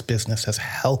make this business as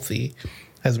healthy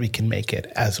as we can make it,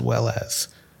 as well as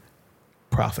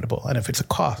profitable? And if it's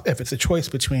a choice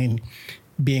between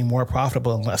being more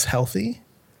profitable and less healthy,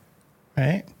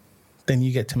 right, then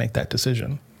you get to make that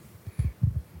decision.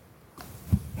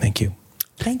 Thank you.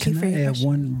 Thank you for your Can I add question.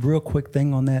 one real quick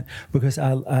thing on that? Because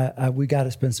we got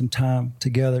to spend some time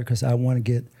together, because I want to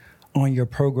get on your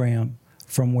program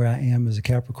from where I am as a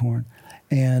Capricorn.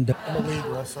 And I'm a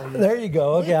Libra, so there you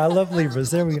go. Okay, I love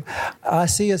Libras. There we go. I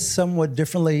see it somewhat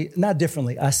differently. Not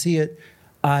differently.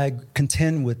 I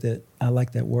contend with it. I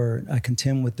like that word. I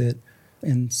contend with it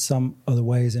in some other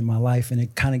ways in my life. And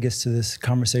it kind of gets to this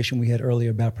conversation we had earlier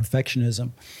about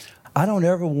perfectionism. I don't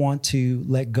ever want to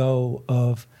let go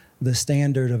of the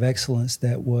standard of excellence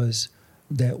that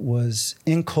was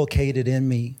inculcated in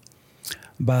me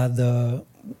by the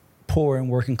poor and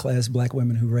working class Black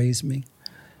women who raised me,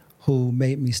 who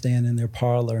made me stand in their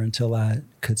parlor until I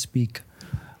could speak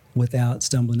without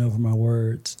stumbling over my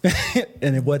words.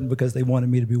 And it wasn't because they wanted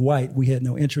me to be white. We had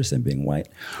no interest in being white.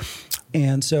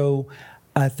 And so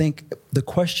I think the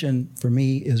question for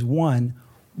me is, one,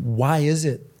 why is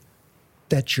it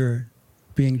that you're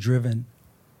being driven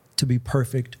to be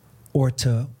perfect or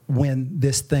to win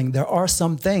this thing? There are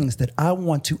some things that I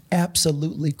want to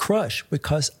absolutely crush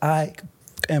because I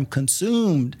am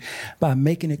consumed by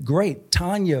making it great.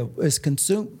 Tanya is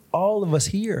consumed. All of us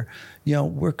here, you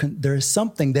know, there is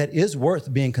something that is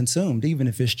worth being consumed, even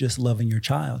if it's just loving your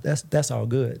child. That's all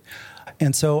good.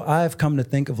 And so I've come to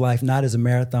think of life not as a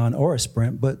marathon or a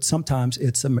sprint, but sometimes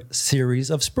it's a series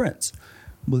of sprints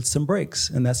with some breaks,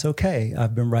 and that's okay.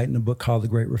 I've been writing a book called The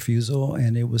Great Refusal,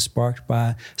 and it was sparked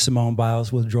by Simone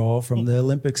Biles' withdrawal from the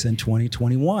Olympics in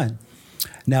 2021.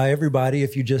 Now, everybody,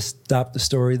 if you just stop the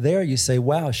story there, you say,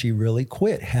 wow, she really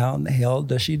quit. How in the hell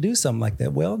does she do something like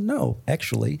that? Well, no,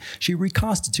 actually, she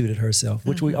reconstituted herself,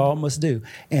 which we all must do.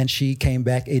 And she came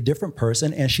back a different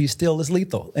person, and she still is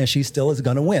lethal, and she still is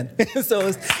going to win. So,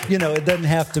 it doesn't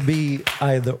have to be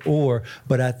either or.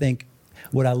 But I think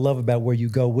what I love about where you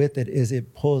go with it is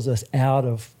it pulls us out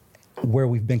of where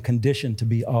we've been conditioned to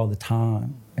be all the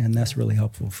time. And that's really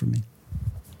helpful for me.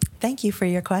 Thank you for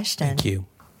your question. Thank you.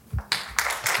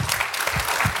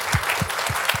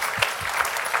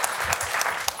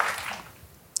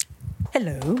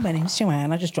 Hello, my name's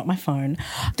Joanne. I just dropped my phone.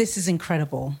 This is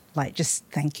incredible. Just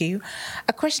thank you.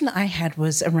 A question that I had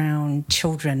was around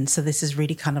children. So this is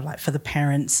really kind of like for the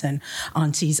parents and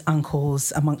aunties,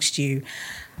 uncles amongst you.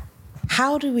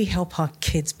 How do we help our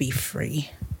kids be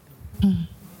free?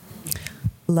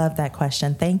 Love that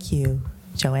question. Thank you,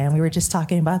 Joanne. We were just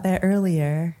talking about that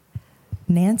earlier.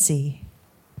 Nancy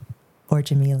or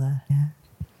Jamila? Yeah.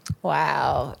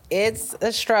 Wow, it's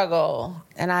a struggle.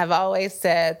 And I've always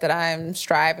said that I'm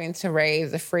striving to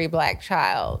raise a free Black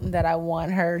child, that I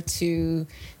want her to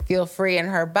feel free in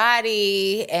her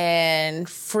body and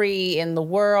free in the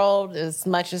world as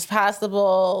much as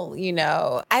possible.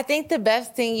 I think the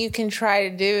best thing you can try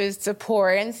to do is to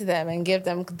pour into them and give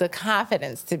them the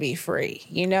confidence to be free.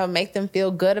 Make them feel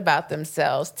good about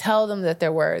themselves. Tell them that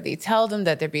they're worthy. Tell them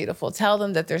that they're beautiful. Tell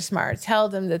them that they're smart. Tell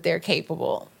them that they're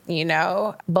capable.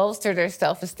 Bolster their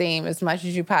self-esteem as much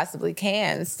as you possibly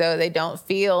can so they don't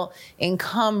feel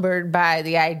encumbered by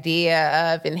the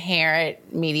idea of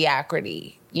inherent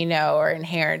mediocrity, or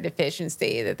inherent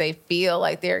deficiency, that they feel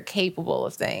like they're capable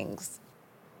of things.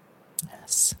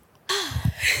 Yes.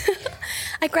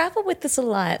 I grapple with this a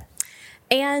lot.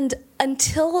 And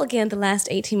until, again, the last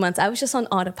 18 months, I was just on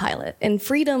autopilot. And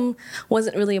freedom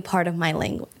wasn't really a part of my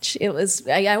language. I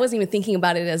wasn't even thinking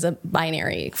about it as a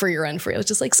binary, free or unfree. It was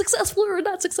just like successful or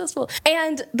not successful.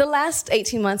 And the last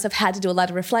 18 months, I've had to do a lot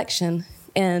of reflection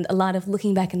and a lot of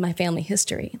looking back in my family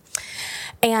history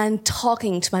and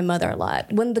talking to my mother a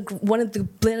lot. One of the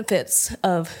benefits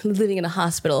of living in a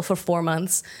hospital for 4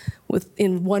 months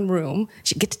in one room,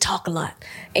 you get to talk a lot.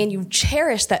 And you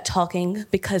cherish that talking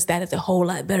because that is a whole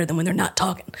lot better than when they're not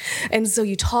talking. And so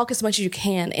you talk as much as you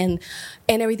can, and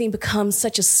everything becomes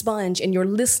such a sponge, and you're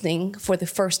listening for the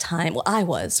first time. Well, I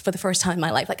was for the first time in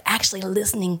my life, actually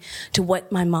listening to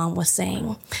what my mom was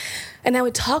saying. And I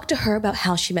would talk to her about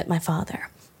how she met my father.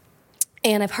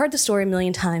 And I've heard the story a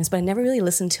million times, but I never really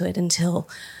listened to it until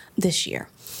this year.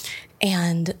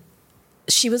 And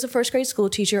she was a first grade school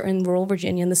teacher in rural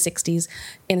Virginia in the 60s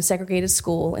in a segregated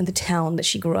school in the town that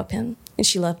she grew up in. And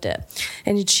she loved it.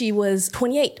 And she was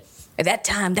 28. At that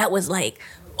time, that was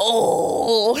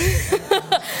oh,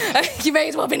 you may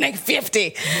as well be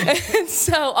 50. And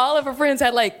so all of her friends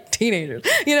had teenagers,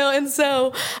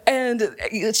 and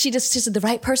she just said the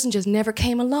right person just never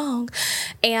came along.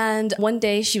 And one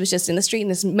day she was just in the street and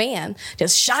this man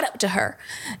just shot up to her.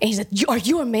 And he said, are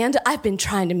you Amanda? I've been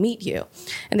trying to meet you.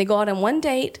 And they go out on one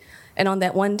date. And on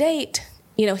that one date,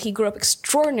 he grew up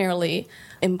extraordinarily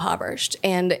impoverished.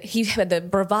 And he had the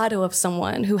bravado of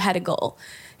someone who had a goal.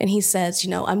 And he says,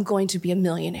 I'm going to be a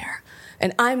millionaire.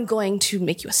 And I'm going to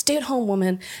make you a stay-at-home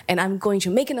woman, and I'm going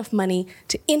to make enough money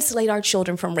to insulate our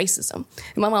children from racism.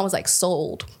 And my mom was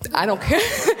sold. I don't care.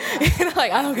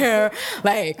 I don't care,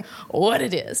 what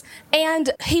it is.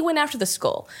 And he went after the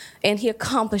school, and he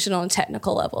accomplished it on a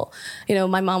technical level.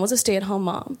 My mom was a stay-at-home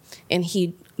mom, and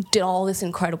he did all this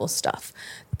incredible stuff.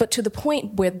 But to the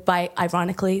point where,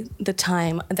 ironically, the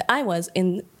time that I was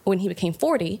in, when he became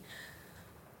 40,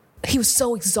 he was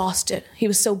so exhausted, he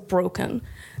was so broken,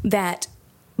 that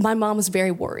my mom was very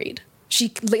worried.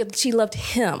 She loved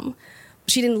him.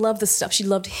 She didn't love the stuff. She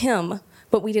loved him,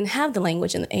 but we didn't have the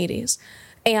language in the 80s.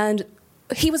 And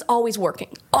he was always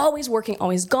working, always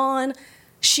gone.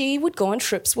 She would go on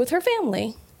trips with her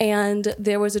family. And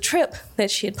there was a trip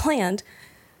that she had planned.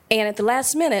 And at the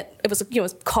last minute, it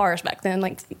was cars back then.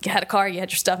 You had a car, you had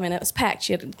your stuff in it, it was packed.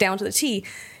 She had it down to the T.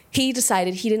 He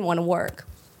decided he didn't want to work.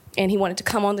 And he wanted to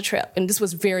come on the trip. And this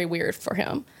was very weird for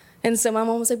him. And so my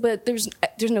mom was like, but there's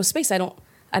no space. I don't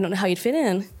know how you'd fit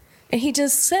in. And he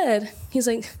just said, he's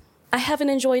like, I haven't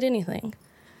enjoyed anything.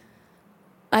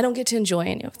 I don't get to enjoy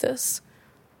any of this.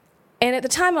 And at the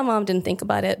time, my mom didn't think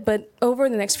about it, but over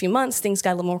the next few months, things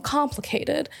got a little more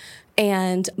complicated.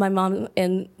 And my mom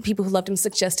and people who loved him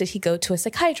suggested he go to a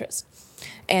psychiatrist.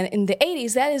 And in the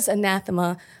 80s, that is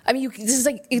anathema. I mean,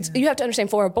 you have to understand,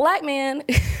 for a black man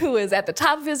who is at the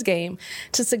top of his game,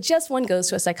 to suggest one goes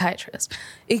to a psychiatrist,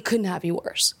 it could not be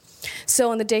worse.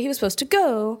 So on the day he was supposed to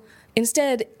go,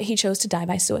 instead, he chose to die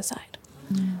by suicide.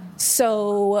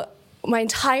 So my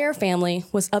entire family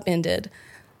was upended.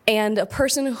 And a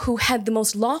person who had the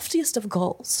most loftiest of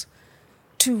goals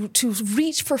to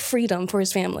reach for freedom for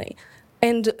his family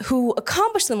and who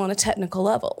accomplished them on a technical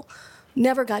level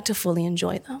never got to fully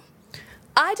enjoy them.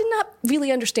 I did not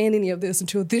really understand any of this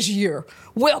until this year.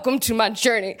 Welcome to my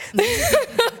journey.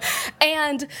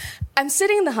 And I'm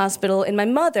sitting in the hospital, and my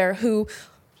mother, who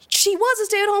she was a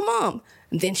stay-at-home mom,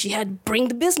 and then she had to bring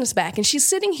the business back, and she's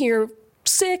sitting here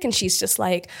sick, and she's just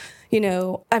like,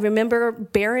 I remember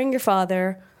burying your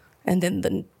father, and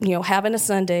then having a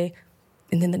Sunday,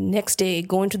 and then the next day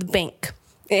going to the bank,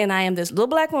 and I am this little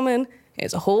black woman.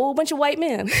 There's a whole bunch of white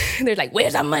men. They're like,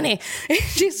 where's our money? And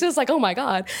she's just like, oh my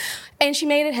God. And she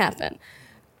made it happen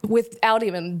without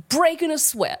even breaking a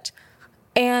sweat.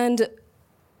 And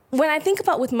when I think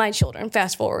about with my children,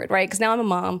 fast forward, right? Because now I'm a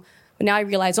mom. But now I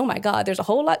realize, oh my God, there's a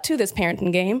whole lot to this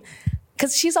parenting game.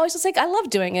 Because she's always just like, I love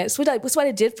doing it. It's what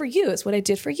I did for you. It's what I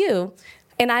did for you.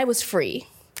 And I was free.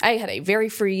 I had a very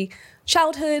free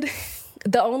childhood.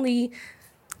 The only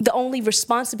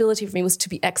responsibility for me was to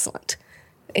be excellent.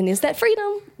 And is that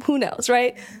freedom? Who knows,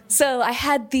 right? So I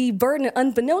had the burden,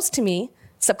 unbeknownst to me,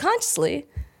 subconsciously,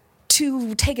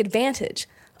 to take advantage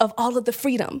of all of the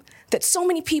freedom that so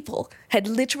many people had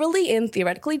literally and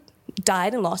theoretically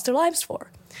died and lost their lives for.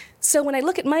 So when I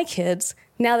look at my kids,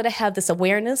 now that I have this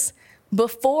awareness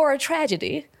before a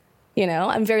tragedy,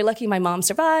 I'm very lucky my mom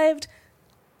survived.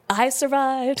 I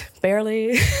survived,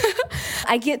 barely.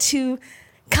 I get to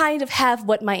kind of have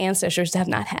what my ancestors have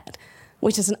not had,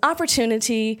 which is an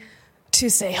opportunity to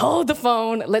say, hold the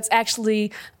phone, let's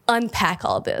actually unpack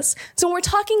all this. So when we're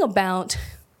talking about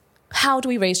how do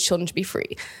we raise children to be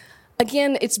free,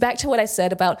 again, it's back to what I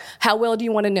said about how well do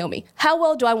you want to know me? How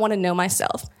well do I want to know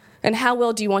myself? And how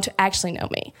well do you want to actually know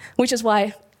me? Which is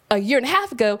why a year and a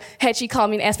half ago, had she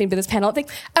called me and asked me to be this panel, I think,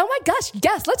 oh my gosh,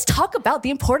 yes, let's talk about the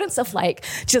importance of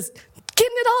just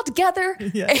getting it all together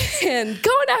and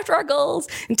going after our goals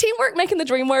and teamwork, making the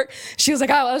dream work. She was like,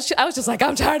 I was just like,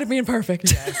 I'm tired of being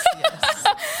perfect. Yes.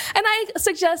 And I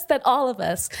suggest that all of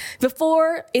us,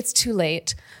 before it's too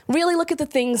late, really look at the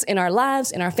things in our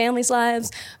lives, in our families'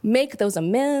 lives, make those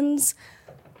amends,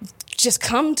 just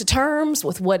come to terms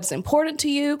with what's important to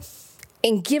you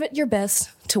and give it your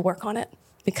best to work on it.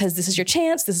 Because this is your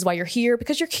chance. This is why you're here,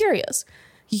 because you're curious.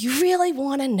 You really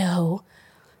want to know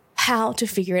how to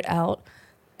figure it out.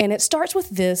 And it starts with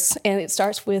this, and it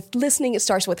starts with listening. It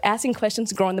starts with asking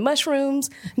questions, growing the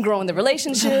mushrooms, growing the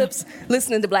relationships,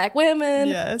 listening to Black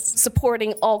women,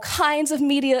 supporting all kinds of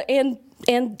media, and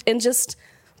just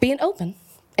being open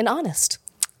and honest.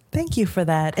 Thank you for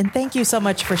that. And thank you so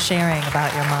much for sharing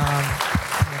about your mom.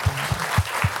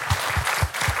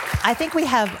 I think we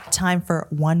have time for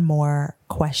one more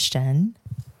question.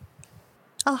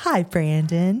 Oh, hi,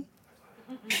 Brandon.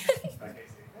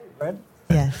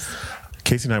 Yes.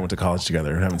 Casey and I went to college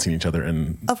together and haven't seen each other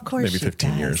in maybe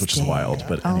 15 years, which is wild.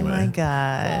 But anyway. Oh, my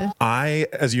God. I,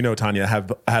 as you know, Tanya,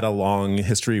 have had a long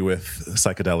history with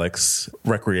psychedelics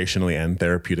recreationally and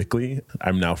therapeutically.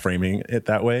 I'm now framing it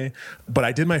that way. But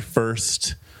I did my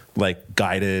first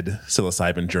guided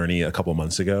psilocybin journey a couple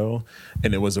months ago.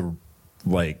 And it was a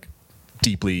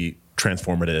deeply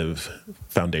transformative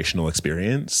foundational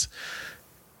experience,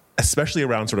 especially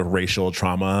around sort of racial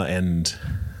trauma and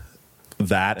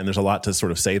that. And there's a lot to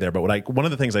sort of say there. But one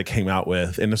of the things I came out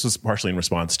with, and this was partially in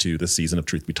response to this season of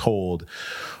Truth Be Told,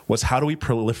 was how do we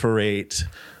proliferate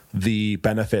the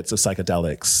benefits of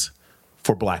psychedelics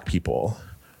for Black people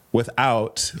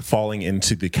without falling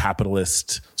into the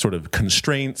capitalist sort of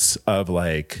constraints of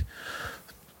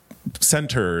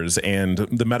centers and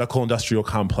the medical industrial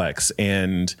complex.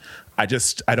 And I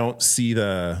don't see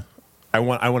I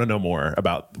want to know more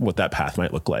about what that path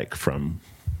might look like from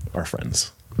our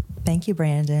friends. Thank you,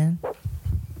 Brandon.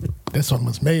 This one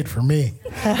was made for me.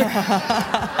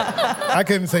 I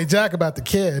couldn't say jack about the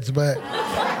kids, but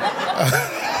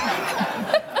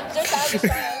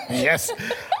yes.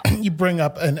 You bring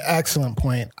up an excellent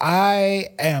point. I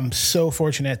am so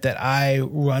fortunate that I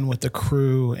run with the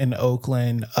crew in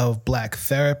Oakland of Black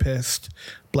therapists,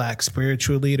 Black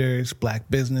spiritual leaders, Black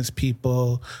business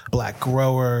people, Black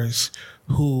growers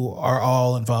who are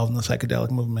all involved in the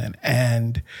psychedelic movement.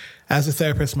 And as a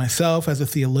therapist myself, as a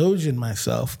theologian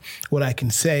myself, what I can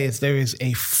say is there is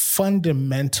a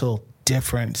fundamental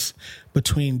difference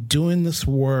between doing this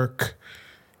work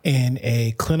in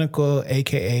a clinical,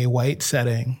 AKA white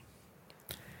setting,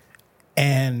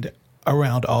 and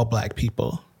around all Black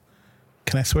people.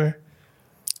 Can I swear?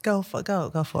 Go for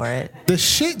it. The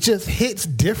shit just hits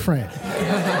different.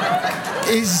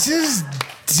 It's just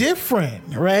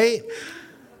different, right?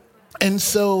 And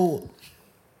so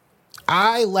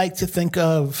I like to think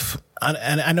of,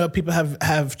 and I know people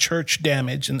have church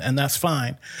damage, and that's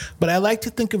fine, but I like to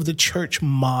think of the church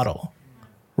model,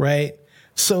 right?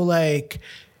 So like,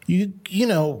 you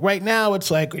know, right now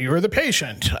it's like, you're the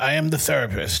patient, I am the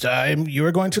therapist,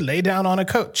 you're going to lay down on a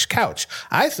couch.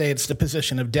 I say it's the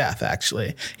position of death,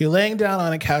 actually. You're laying down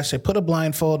on a couch, they put a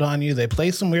blindfold on you, they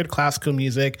play some weird classical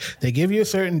music, they give you a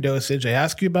certain dosage, they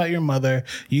ask you about your mother,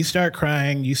 you start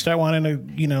crying, you start wanting to,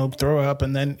 you know, throw up,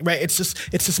 and then, right, it's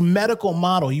this medical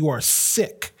model. You are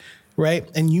sick, right?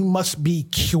 And you must be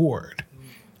cured,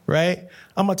 right?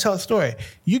 I'm going to tell a story.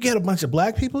 You get a bunch of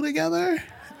Black people together,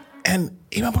 and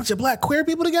even a bunch of Black queer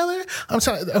people together.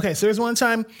 Okay, so there's one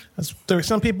time, there were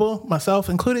some people, myself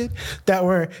included, that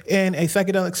were in a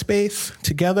psychedelic space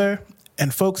together,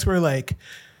 and folks were like,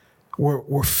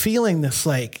 we're feeling this,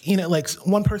 like, you know, like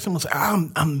one person was like, I'm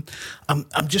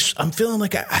feeling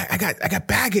like I got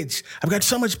baggage. I've got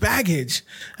so much baggage.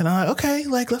 And I'm like, okay,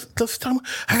 like let's tell me,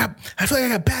 I feel like I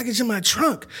got baggage in my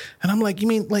trunk. And I'm like, you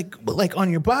mean like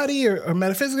on your body or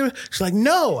metaphysically? She's like,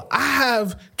 no, I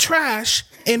have trash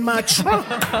in my trunk.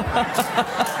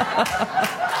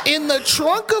 In the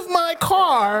trunk of my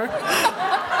car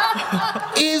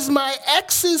is my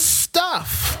ex's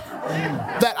stuff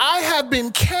that I have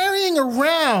been carrying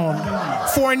around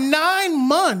for 9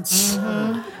 months,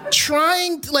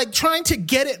 trying to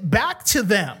get it back to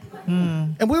them.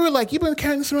 And we were like, you've been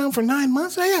carrying this around for 9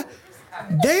 months? Yeah.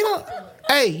 They don't.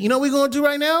 Hey, you know what we're going to do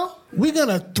right now? We're going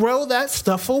to throw that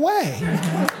stuff away.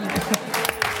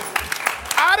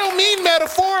 I don't mean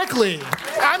metaphorically.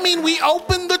 I mean, we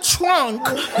opened the trunk,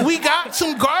 we got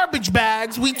some garbage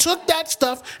bags, we took that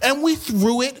stuff, and we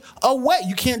threw it away.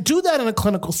 You can't do that in a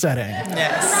clinical setting.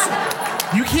 Yes.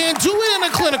 You can't do it in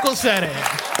a clinical setting,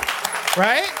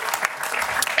 right?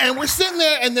 And we're sitting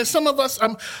there, and there's some of us,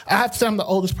 I have to say I'm the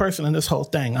oldest person in this whole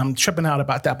thing. I'm tripping out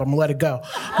about that, but I'm gonna let it go.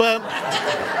 But,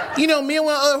 you know, me and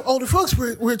one other older folks,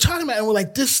 we're talking about it, and we're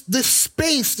like, this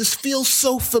space, this feels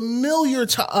so familiar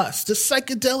to us, this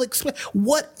psychedelic space.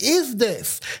 What is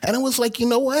this? And I was like, you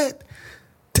know what?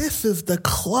 This is the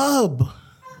club.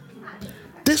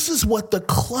 This is what the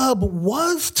club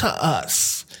was to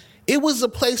us. It was a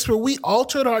place where we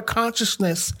altered our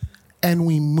consciousness and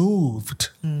we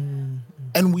moved.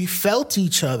 And we felt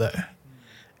each other.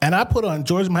 And I put on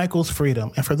George Michael's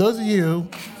Freedom. And for those of you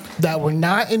that were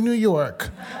not in New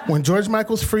York when George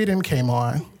Michael's Freedom came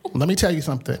on, let me tell you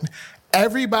something.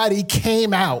 Everybody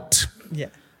came out. Yeah.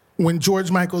 When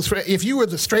George Michael's, if you were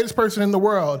the straightest person in the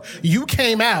world, you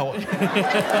came out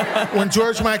when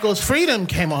George Michael's Freedom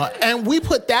came on. And we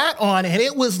put that on, and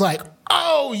it was like,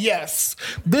 oh, yes,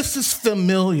 this is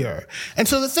familiar. And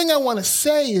so the thing I want to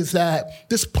say is that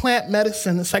this plant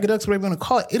medicine, the psychedelics, whatever you want to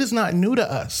call it, it is not new to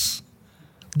us.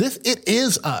 It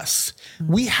is us.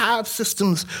 We have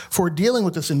systems for dealing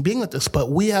with this and being with this,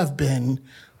 but we have been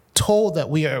told that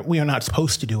we are not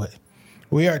supposed to do it.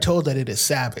 We are told that it is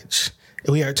savage.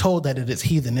 We are told that it is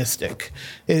heathenistic.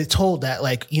 It is told that,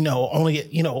 like, you can only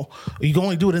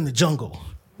do it in the jungle.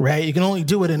 Right? You can only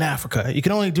do it in Africa. You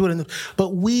can only do it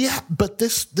but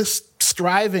this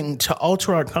striving to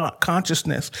alter our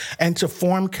consciousness and to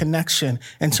form connection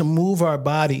and to move our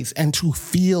bodies and to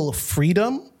feel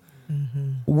freedom,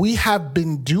 we have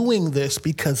been doing this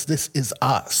because this is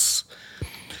us.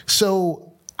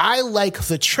 So I like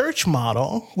the church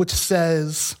model, which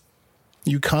says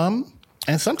you come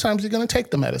and sometimes you're going to take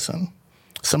the medicine.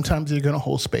 Sometimes you're going to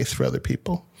hold space for other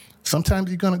people. Sometimes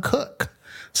you're going to cook.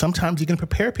 Sometimes you can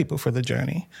prepare people for the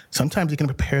journey. Sometimes you can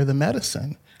prepare the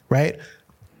medicine, right?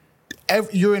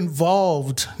 You're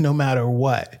involved no matter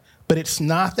what, but it's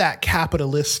not that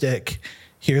capitalistic,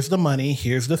 here's the money,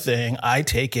 here's the thing, I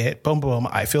take it, boom, boom,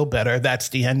 I feel better, that's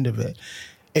the end of it.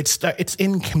 It's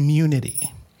in community,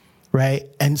 right?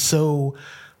 And so,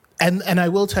 and I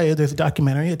will tell you, there's a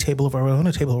documentary, A Table of Our Own,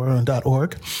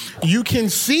 atableofourown.org. You can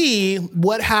see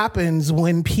what happens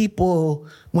when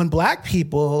Black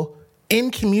people in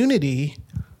community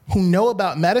who know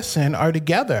about medicine are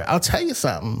together. I'll tell you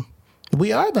something.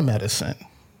 We are the medicine.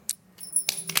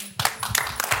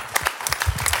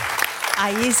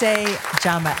 Aize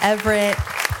Jama Everett,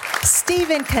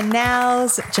 Stephen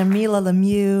Canals, Jamila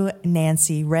Lemieux,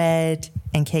 Nancy Red,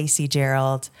 and Casey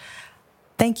Gerald.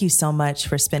 Thank you so much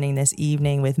for spending this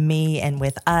evening with me and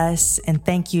with us. And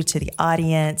thank you to the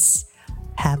audience.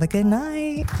 Have a good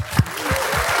night.